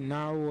 Ali.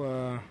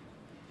 Now,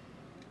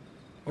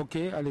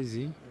 okay,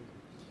 allez-y.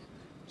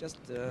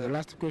 Just the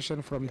last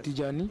question from yes,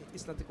 Tijani.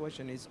 It's not a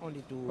question. It's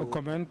only to a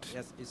comment.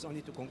 Yes, it's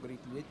only to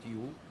congratulate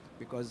you,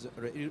 because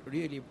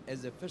really,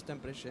 as a first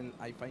impression,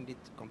 I find it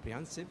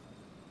comprehensive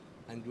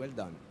and well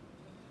done.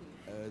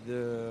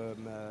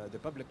 The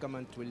public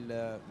comment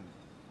will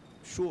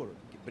sure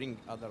bring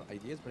other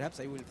ideas. Perhaps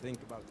I will think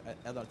about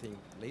other things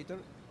later,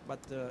 but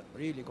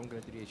really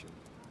congratulations.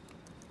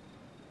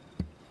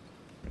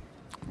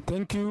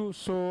 Thank you.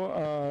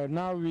 So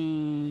now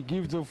we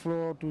give the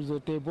floor to the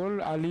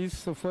table.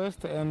 Alice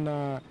first, and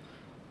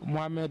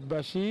Mohamed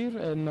Bashir,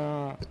 and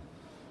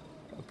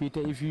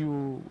Peter, if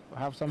you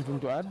have something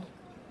to add.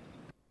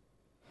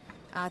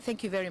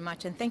 Thank you very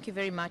much, and thank you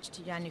very much,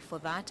 Tijani, for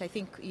that. I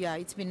think, yeah,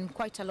 it's been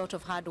quite a lot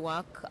of hard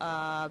work,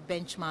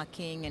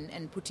 benchmarking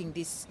and putting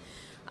this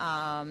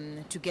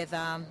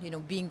together, you know,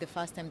 being the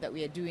first time that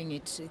we are doing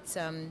it. It's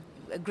a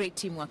great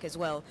teamwork as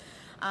well.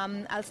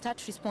 I'll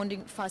start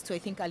responding first to, I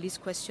think, Ali's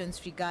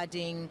questions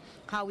regarding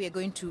how we are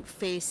going to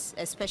face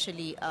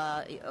especially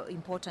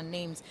important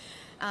names.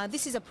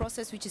 This is a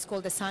process which is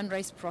called the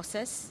Sunrise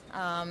process.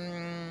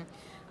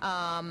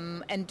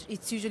 And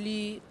it's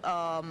usually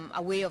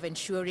a way of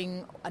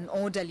ensuring an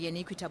orderly and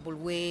equitable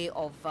way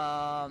of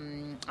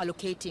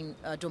allocating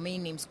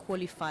domain names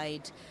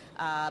qualified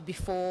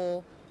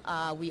before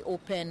we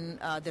open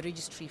the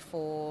registry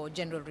for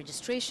general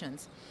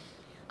registrations.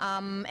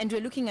 And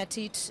we're looking at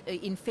it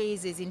in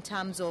phases in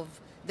terms of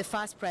the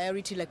first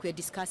priority, like we're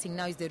discussing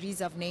now, is the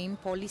reserve name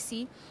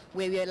policy,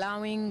 where we're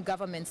allowing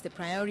governments the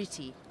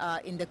priority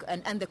and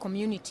the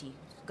community,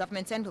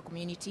 governments and the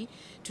community,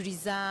 to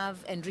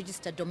reserve and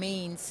register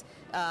domains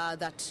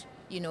that,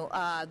 you know,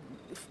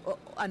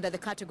 under the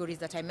categories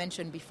that I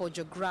mentioned before: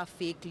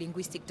 geographic,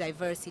 linguistic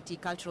diversity,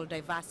 cultural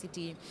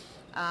diversity,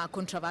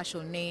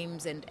 controversial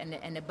names, and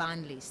a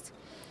ban list.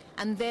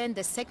 And then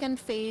the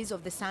second phase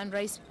of the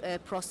Sunrise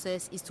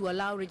process is to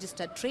allow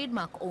registered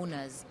trademark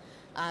owners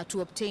to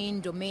obtain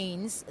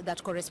domains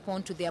that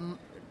correspond to their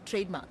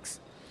trademarks.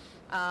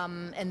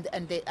 And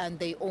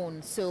they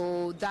own.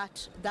 So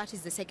that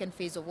is the second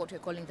phase of what we're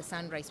calling the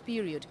Sunrise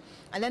period.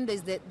 And then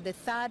there's the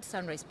third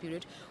Sunrise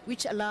period,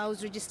 which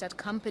allows registered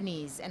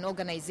companies and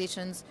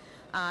organizations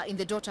in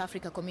the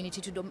Africa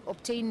community to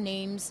obtain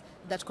names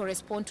that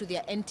correspond to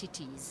their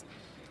entities.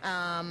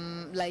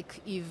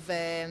 Like if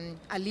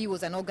Ali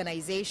was an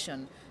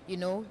organization, you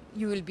know,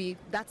 you will be,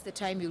 that's the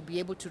time you'll be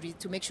able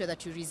to make sure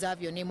that you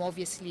reserve your name,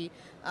 obviously,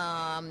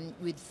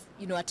 with,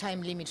 you know, a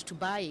time limit to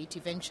buy it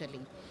eventually.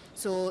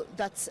 So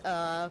that's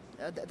how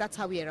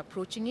we are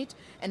approaching it,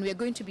 and we are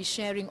going to be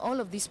sharing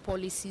all of these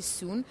policies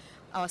soon.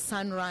 Our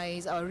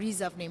Sunrise, our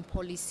reserve name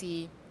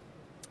policy,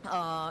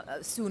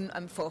 soon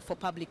for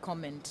public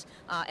comment,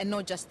 and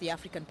not just the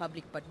African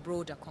public but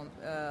broader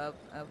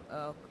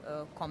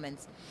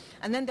comments.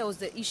 And then there was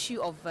the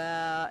issue of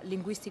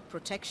linguistic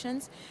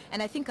protections,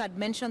 and I think I'd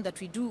mentioned that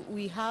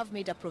we have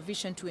made a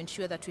provision to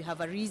ensure that we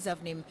have a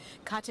reserve name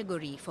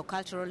category for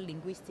cultural,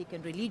 linguistic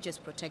and religious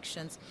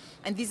protections,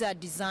 and these are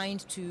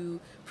designed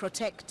to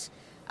protect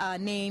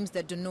names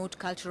that denote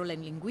cultural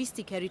and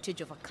linguistic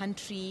heritage of a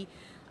country,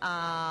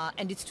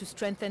 and it's to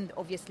strengthen,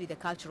 obviously, the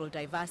cultural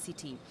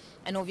diversity,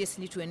 and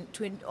obviously to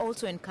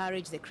also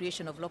encourage the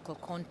creation of local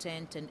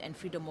content and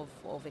freedom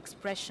of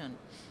expression.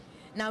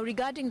 Now,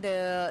 regarding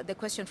the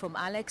question from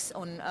Alex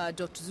on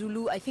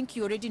 .Zulu, I think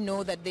you already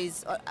know that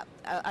there's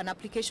an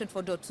application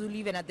for .Zulu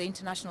even at the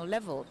international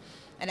level,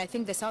 and I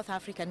think the South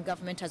African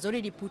government has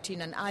already put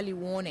in an early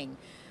warning,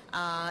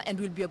 and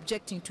will be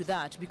objecting to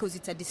that because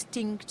it's a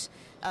distinct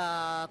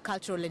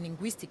cultural and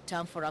linguistic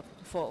term for a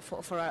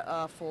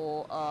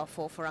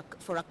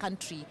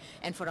country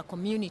and for a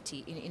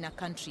community in a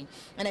country.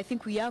 And I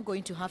think we are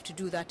going to have to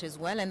do that as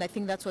well. And I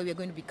think that's why we're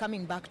going to be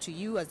coming back to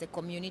you as a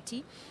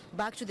community,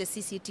 back to the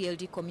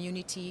CCTLD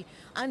community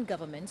and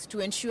governments to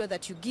ensure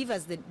that you give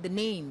us the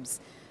names,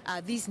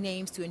 these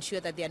names, to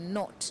ensure that they are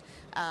not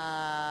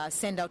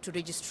sent out to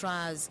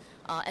registrars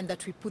and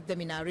that we put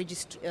them in our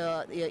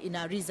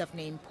reserve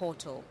name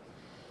portal.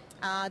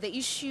 The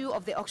issue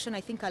of the auction,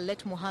 I think I'll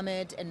let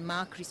Mohammed and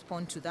Mark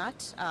respond to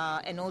that,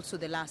 and also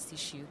the last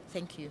issue.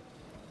 Thank you.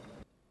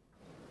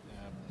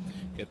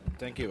 Okay,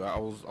 thank you.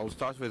 I'll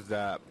start with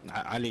the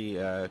Ali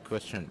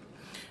question.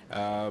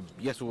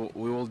 Yes,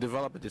 we will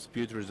develop a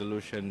dispute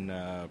resolution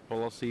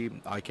policy.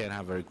 I can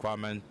have a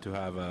requirement to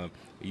have a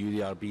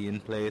UDRB in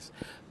place.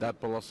 That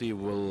policy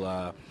will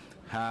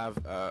have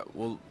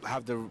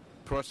the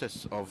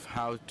process of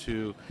how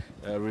to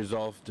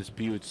resolve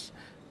disputes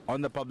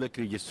on the public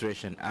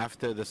registration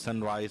after the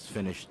Sunrise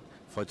finished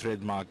for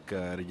trademark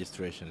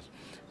registrations.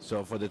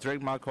 So for the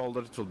trademark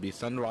holders, it will be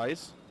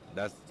Sunrise.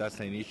 That's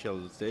the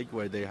initial stage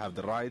where they have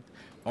the right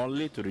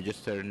only to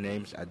register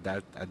names at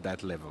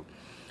that level.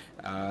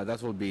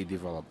 That will be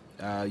developed.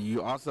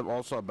 You asked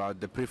also about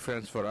the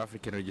preference for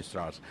African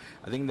registrars.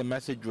 I think the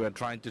message we are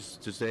trying to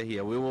say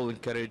here, we will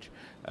encourage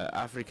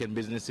African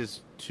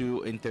businesses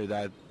to enter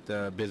that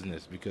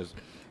business, because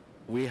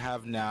we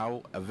have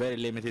now a very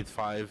limited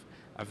 5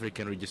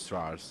 African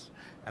registrars,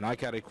 and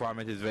ICANN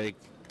requirement is very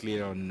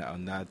clear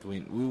on that.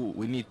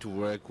 We need to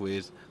work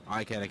with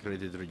ICANN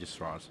accredited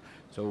registrars.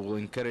 So we'll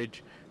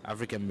encourage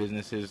African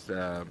businesses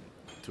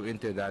to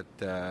enter that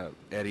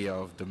area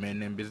of domain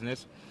name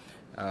business.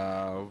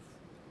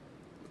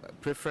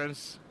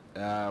 Preference,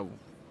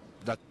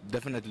 that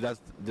definitely,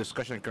 that's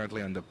discussion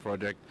currently on the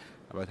project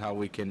about how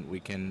we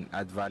can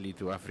add value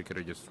to African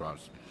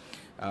registrars.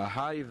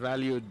 High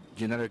valued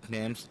generic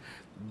names,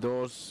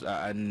 those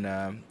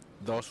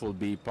those will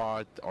be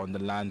part on the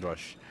land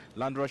rush.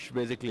 Land rush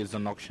basically is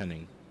an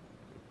auctioning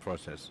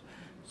process.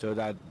 So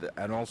that,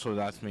 and also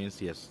that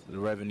means, yes, the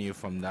revenue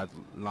from that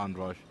land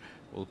rush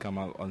will come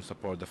out and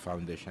support the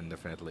foundation,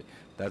 definitely.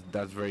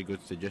 That's very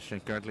good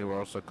suggestion. Currently, we're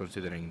also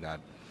considering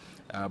that.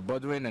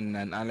 Bodwin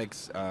and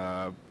Alex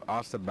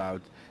asked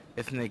about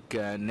ethnic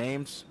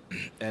names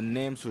and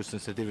names with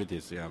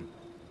sensitivities. Yeah.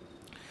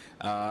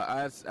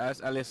 As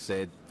Alice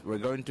said, we're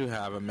going to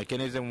have a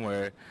mechanism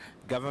where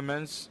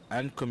governments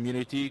and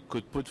community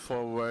could put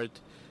forward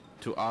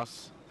to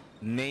us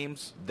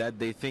names that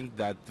they think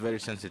that very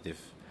sensitive,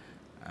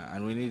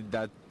 and we need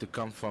that to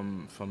come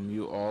from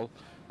you all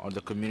or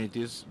the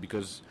communities,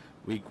 because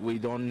we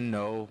don't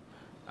know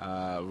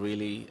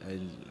really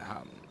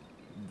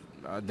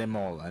them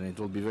all, and it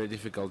will be very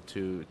difficult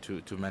to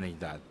manage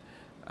that.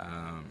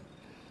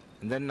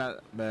 And then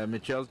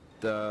Michelle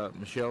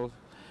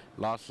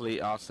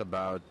lastly asked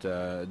about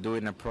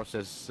doing a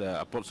process,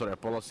 a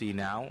policy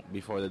now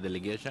before the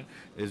delegation.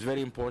 It's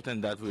very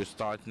important that we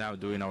start now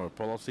doing our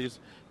policies,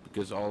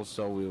 because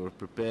also we were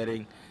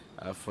preparing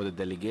for the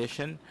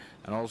delegation,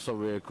 and also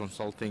we're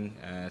consulting,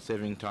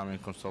 saving time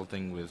and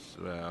consulting with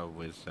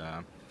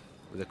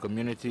the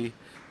community.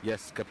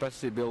 Yes,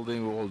 capacity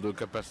building, we will do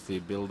capacity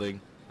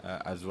building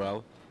as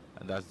well,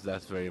 and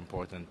that's very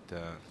important to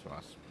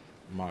us.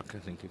 Mark, I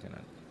think you can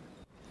add.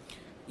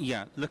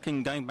 Yeah,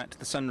 going back to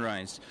the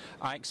Sunrise,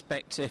 I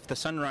expect if the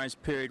Sunrise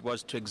period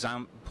was, to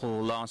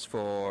example, last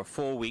for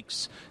 4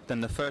 weeks, then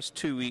the first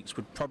 2 weeks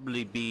would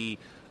probably be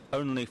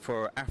only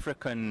for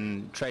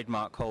African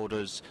trademark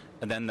holders,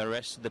 and then the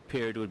rest of the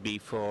period would be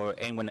for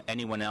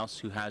anyone else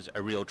who has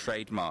a real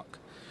trademark.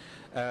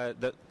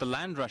 The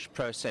land rush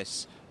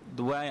process,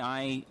 the way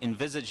I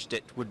envisaged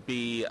it, would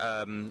be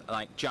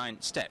like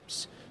giant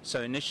steps.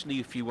 So initially,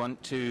 if you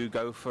want to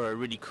go for a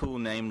really cool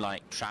name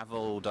like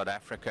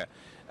travel.africa,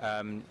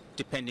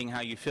 depending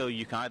how you feel,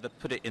 you can either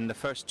put it in the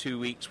first 2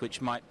 weeks,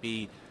 which might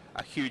be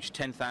a huge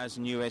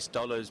 10,000 US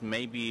dollars,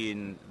 maybe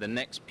in the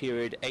next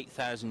period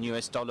 8,000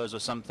 US dollars or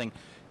something,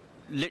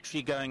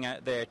 literally going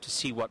out there to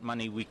see what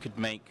money we could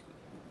make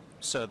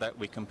so that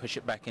we can push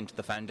it back into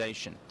the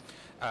foundation.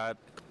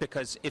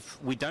 Because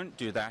if we don't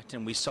do that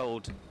and we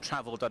sold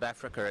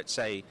travel.africa at,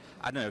 say,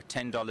 I don't know,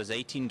 $10,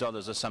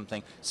 $18 or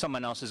something,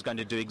 someone else is going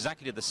to do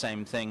exactly the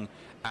same thing,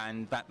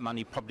 and that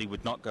money probably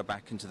would not go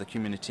back into the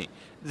community.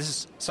 This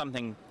is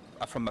something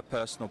from a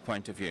personal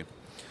point of view.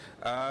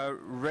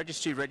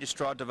 Registry,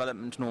 registrar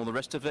development and all the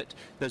rest of it,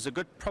 there's a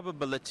good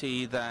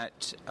probability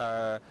that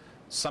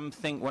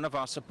one of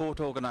our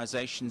support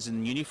organizations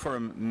in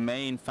Uniforum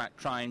may in fact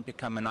try and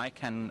become an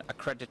ICANN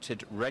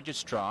accredited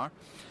registrar,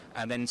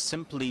 and then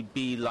simply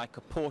be like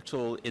a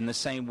portal in the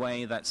same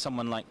way that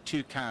someone like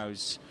Two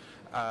Cows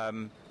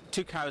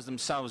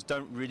themselves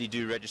don't really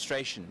do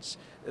registrations.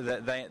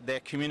 Their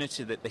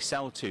community that they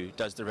sell to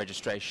does the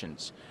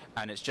registrations,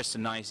 and it's just a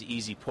nice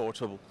easy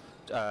portal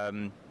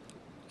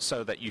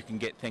so that you can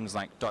get things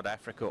like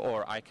 .africa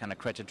or ICANN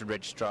accredited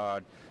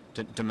registrar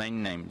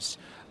domain names.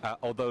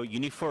 Although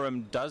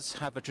Uniforum does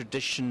have a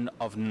tradition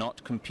of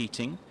not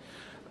competing,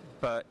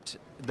 but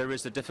there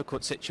is a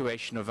difficult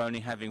situation of only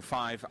having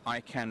 5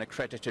 ICANN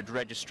accredited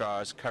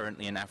registrars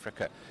currently in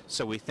Africa.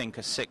 So we think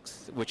a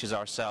 6th, which is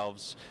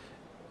ourselves,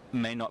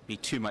 may not be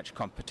too much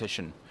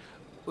competition.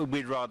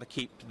 We'd rather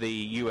keep the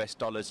US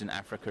dollars in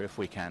Africa if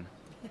we can.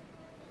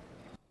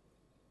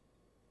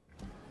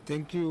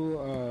 Thank you,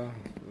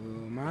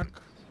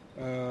 Mark.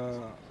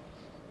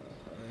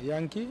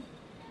 Yankee,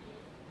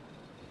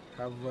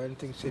 have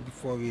anything to say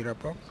before we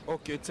wrap up?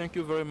 Okay, thank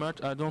you very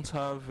much. I don't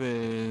have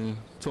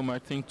so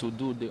much thing to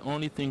do. The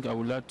only thing I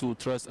would like to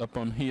stress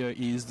upon here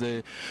is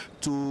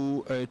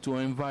to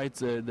invite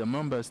the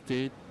member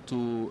state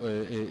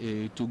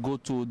to go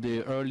to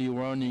the early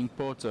warning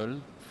portal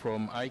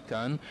from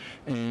ICANN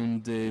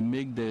and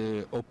make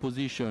the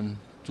opposition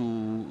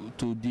to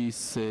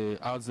this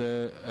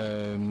other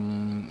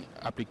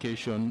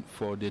application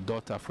for the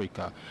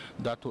 .africa.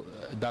 That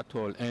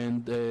all.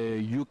 And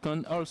you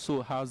can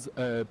also have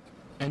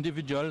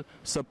individual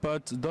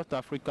support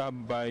 .africa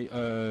by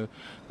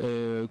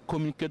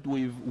communicate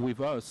with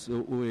us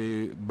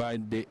by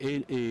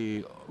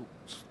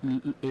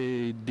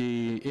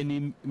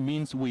any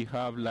means we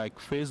have, like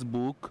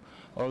Facebook,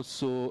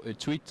 also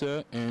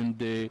Twitter, and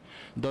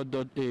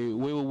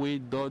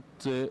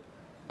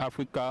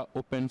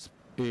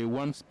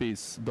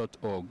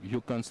www.africaopenspace.org.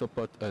 You can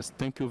support us.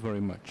 Thank you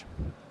very much.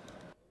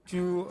 Thank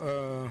you.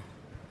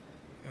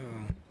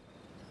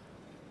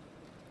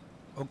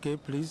 Okay,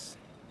 please.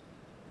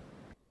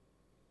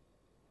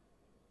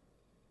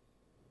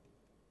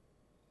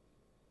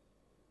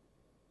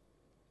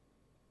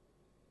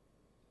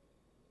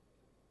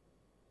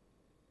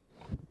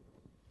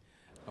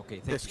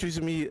 Okay,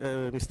 excuse me,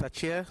 Mr.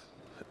 Chair.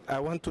 I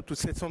wanted to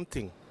say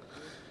something.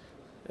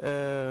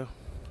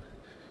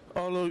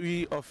 All of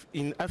we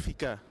in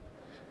Africa,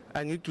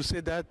 I need to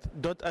say that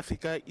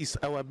 .africa is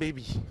our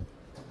baby.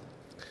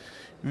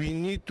 We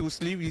need to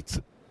sleep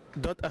with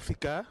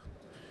 .africa.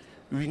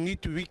 We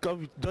need to wake up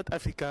with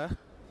 .africa.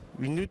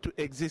 We need to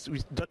exist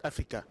with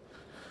 .africa.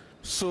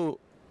 So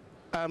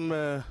I'm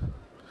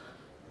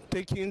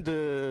taking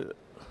tell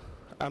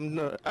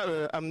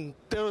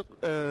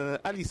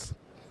Alice,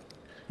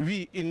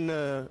 we in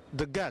the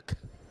GAC,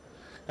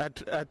 I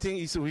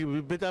think it will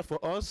be better for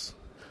us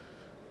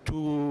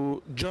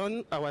to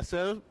join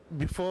ourselves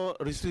before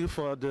receive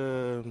for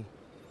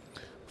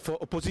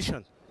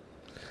opposition.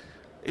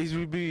 It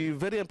will be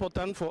very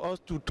important for us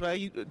to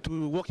try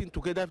to working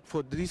together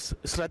for this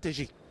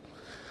strategy.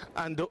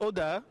 And the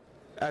other,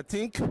 I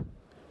think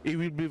it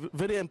will be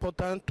very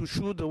important to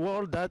show the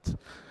world that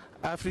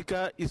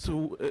Africa is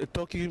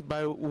talking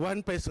by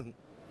one person,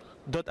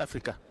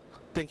 .africa.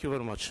 Thank you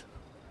very much.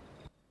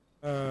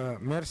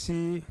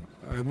 Merci,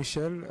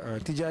 Michel.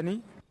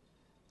 Tijani?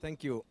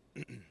 Thank you.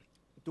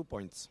 2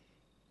 points.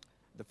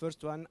 The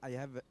first one, I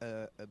have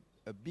a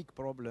big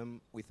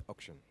problem with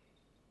auction.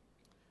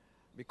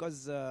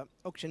 Because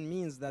auction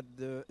means that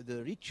the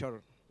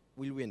richer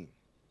will win.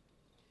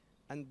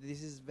 And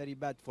this is very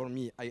bad for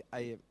me.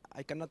 I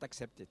cannot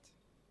accept it.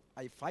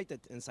 I fight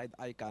it inside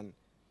ICANN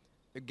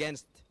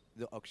against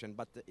the auction,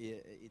 but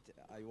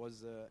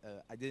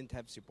I didn't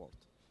have support.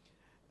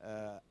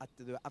 At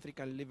the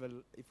African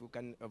level, if we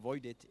can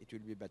avoid it, it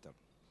will be better.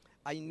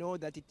 I know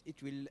that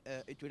it will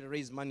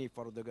raise money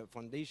for the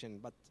foundation,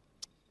 but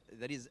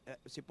there is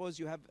suppose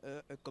you have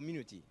a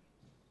community,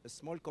 a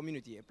small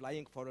community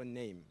applying for a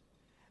name,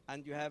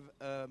 and you have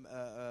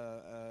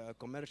a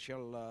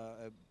commercial,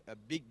 a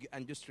big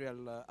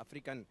industrial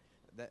African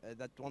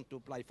that want to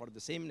apply for the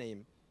same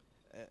name.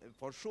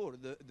 For sure,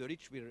 the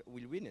rich will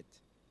win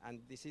it, and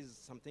this is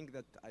something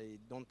that I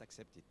don't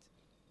accept it.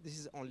 This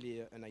is only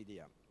an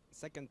idea.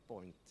 Second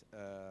point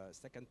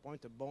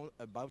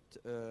about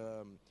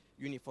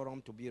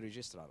Uniforum to be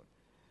registrar.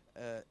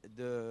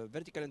 The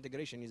vertical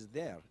integration is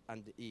there,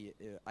 and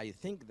I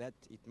think that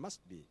it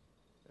must be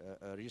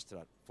a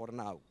registrar for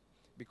now,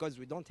 because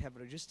we don't have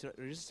registrar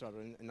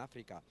in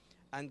Africa,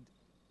 and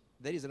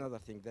there is another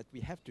thing that we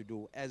have to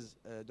do as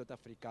Dot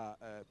Africa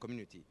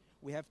community.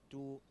 We have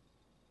to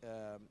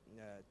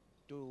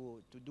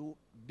do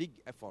big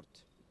effort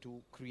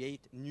to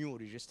create new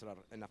registrar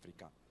in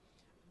Africa.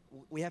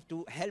 We have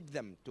to help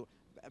them to,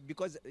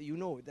 because you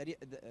know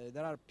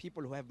there are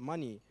people who have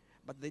money,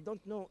 but they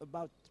don't know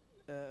about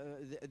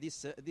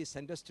this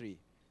industry.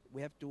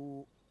 We have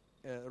to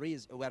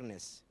raise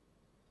awareness,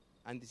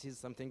 and this is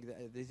something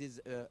this is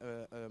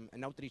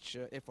an outreach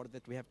effort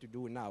that we have to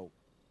do now.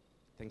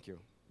 Thank you.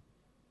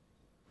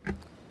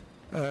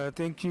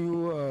 Thank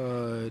you,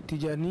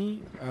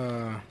 Tijani.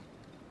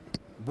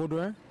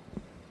 Baudouin.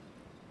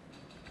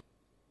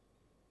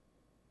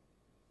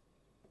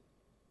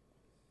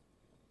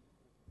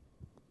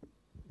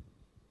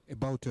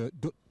 About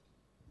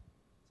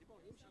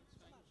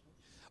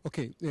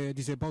okay,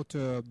 this is about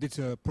this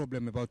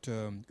problem about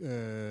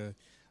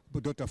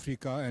Dot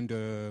Africa and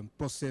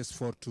process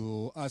for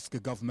to ask the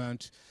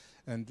government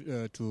and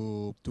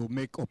to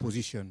make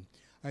opposition.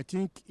 I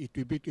think it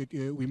will be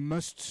we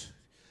must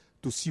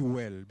to see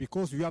well,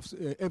 because we have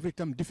every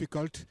time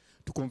difficult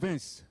to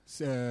convince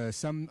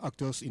some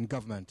actors in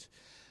government,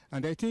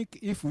 and I think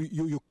if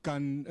you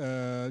can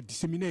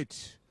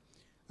disseminate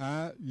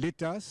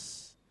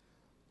letters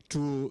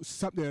to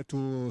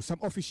some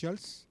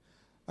officials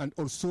and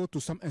also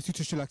to some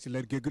institutional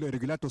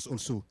regulators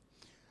also,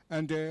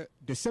 and the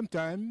same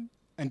time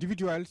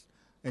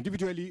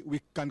individually we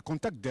can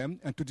contact them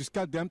and to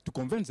discuss them, to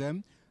convince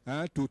them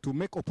to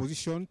make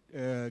opposition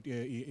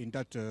in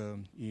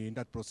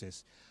that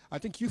process. I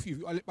think if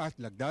you act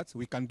like that,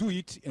 we can do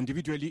it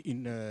individually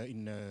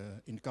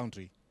in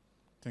country.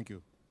 Thank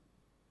you.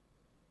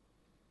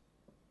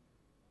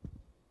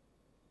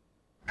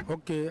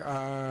 Okay,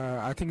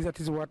 I think that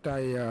is what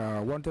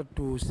I wanted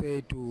to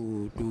say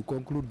to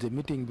conclude the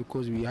meeting,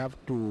 because we have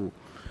to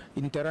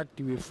interact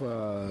with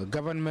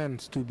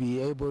governments to be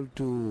able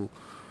to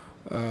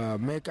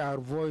make our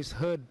voice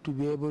heard, to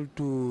be able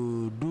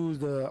to do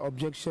the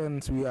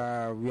objections we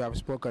have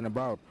spoken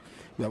about.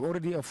 We have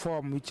already a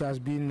form which has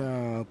been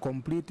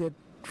completed,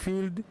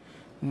 filled.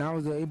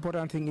 Now the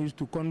important thing is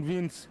to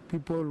convince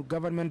people,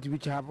 governments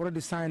which have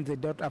already signed the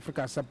Dot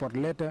Africa support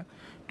letter,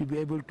 to be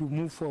able to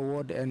move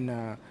forward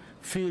and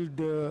fill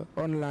the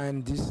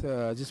online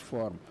this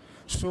form.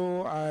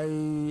 So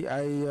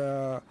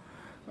I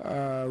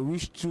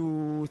wish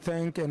to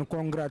thank and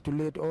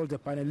congratulate all the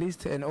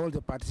panelists and all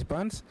the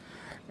participants,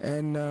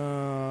 and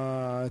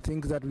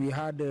think that we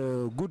had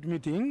a good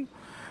meeting.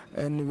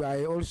 And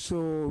I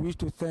also wish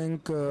to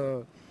thank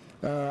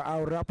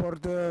our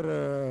rapporteur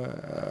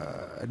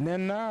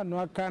Nena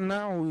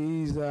Nwakana,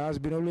 who has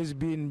been always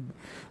been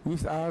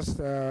with us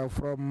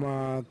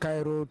from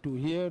Cairo to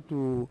here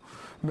to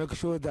make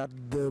sure that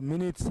the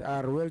minutes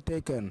are well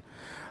taken.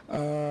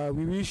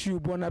 We wish you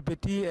bon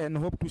appetit and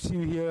hope to see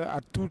you here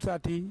at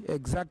 2:30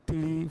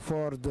 exactly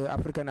for the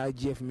African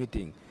IGF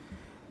meeting.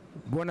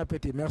 Bon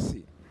appetit,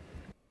 merci.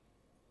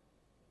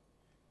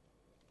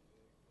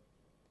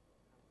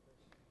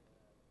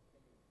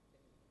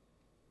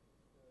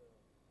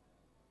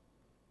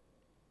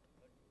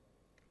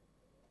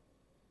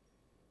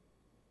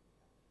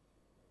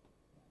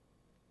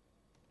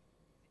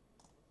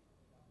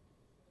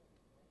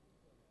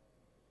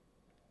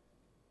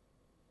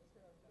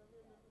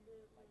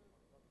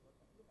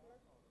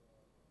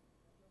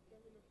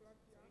 le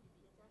plaque,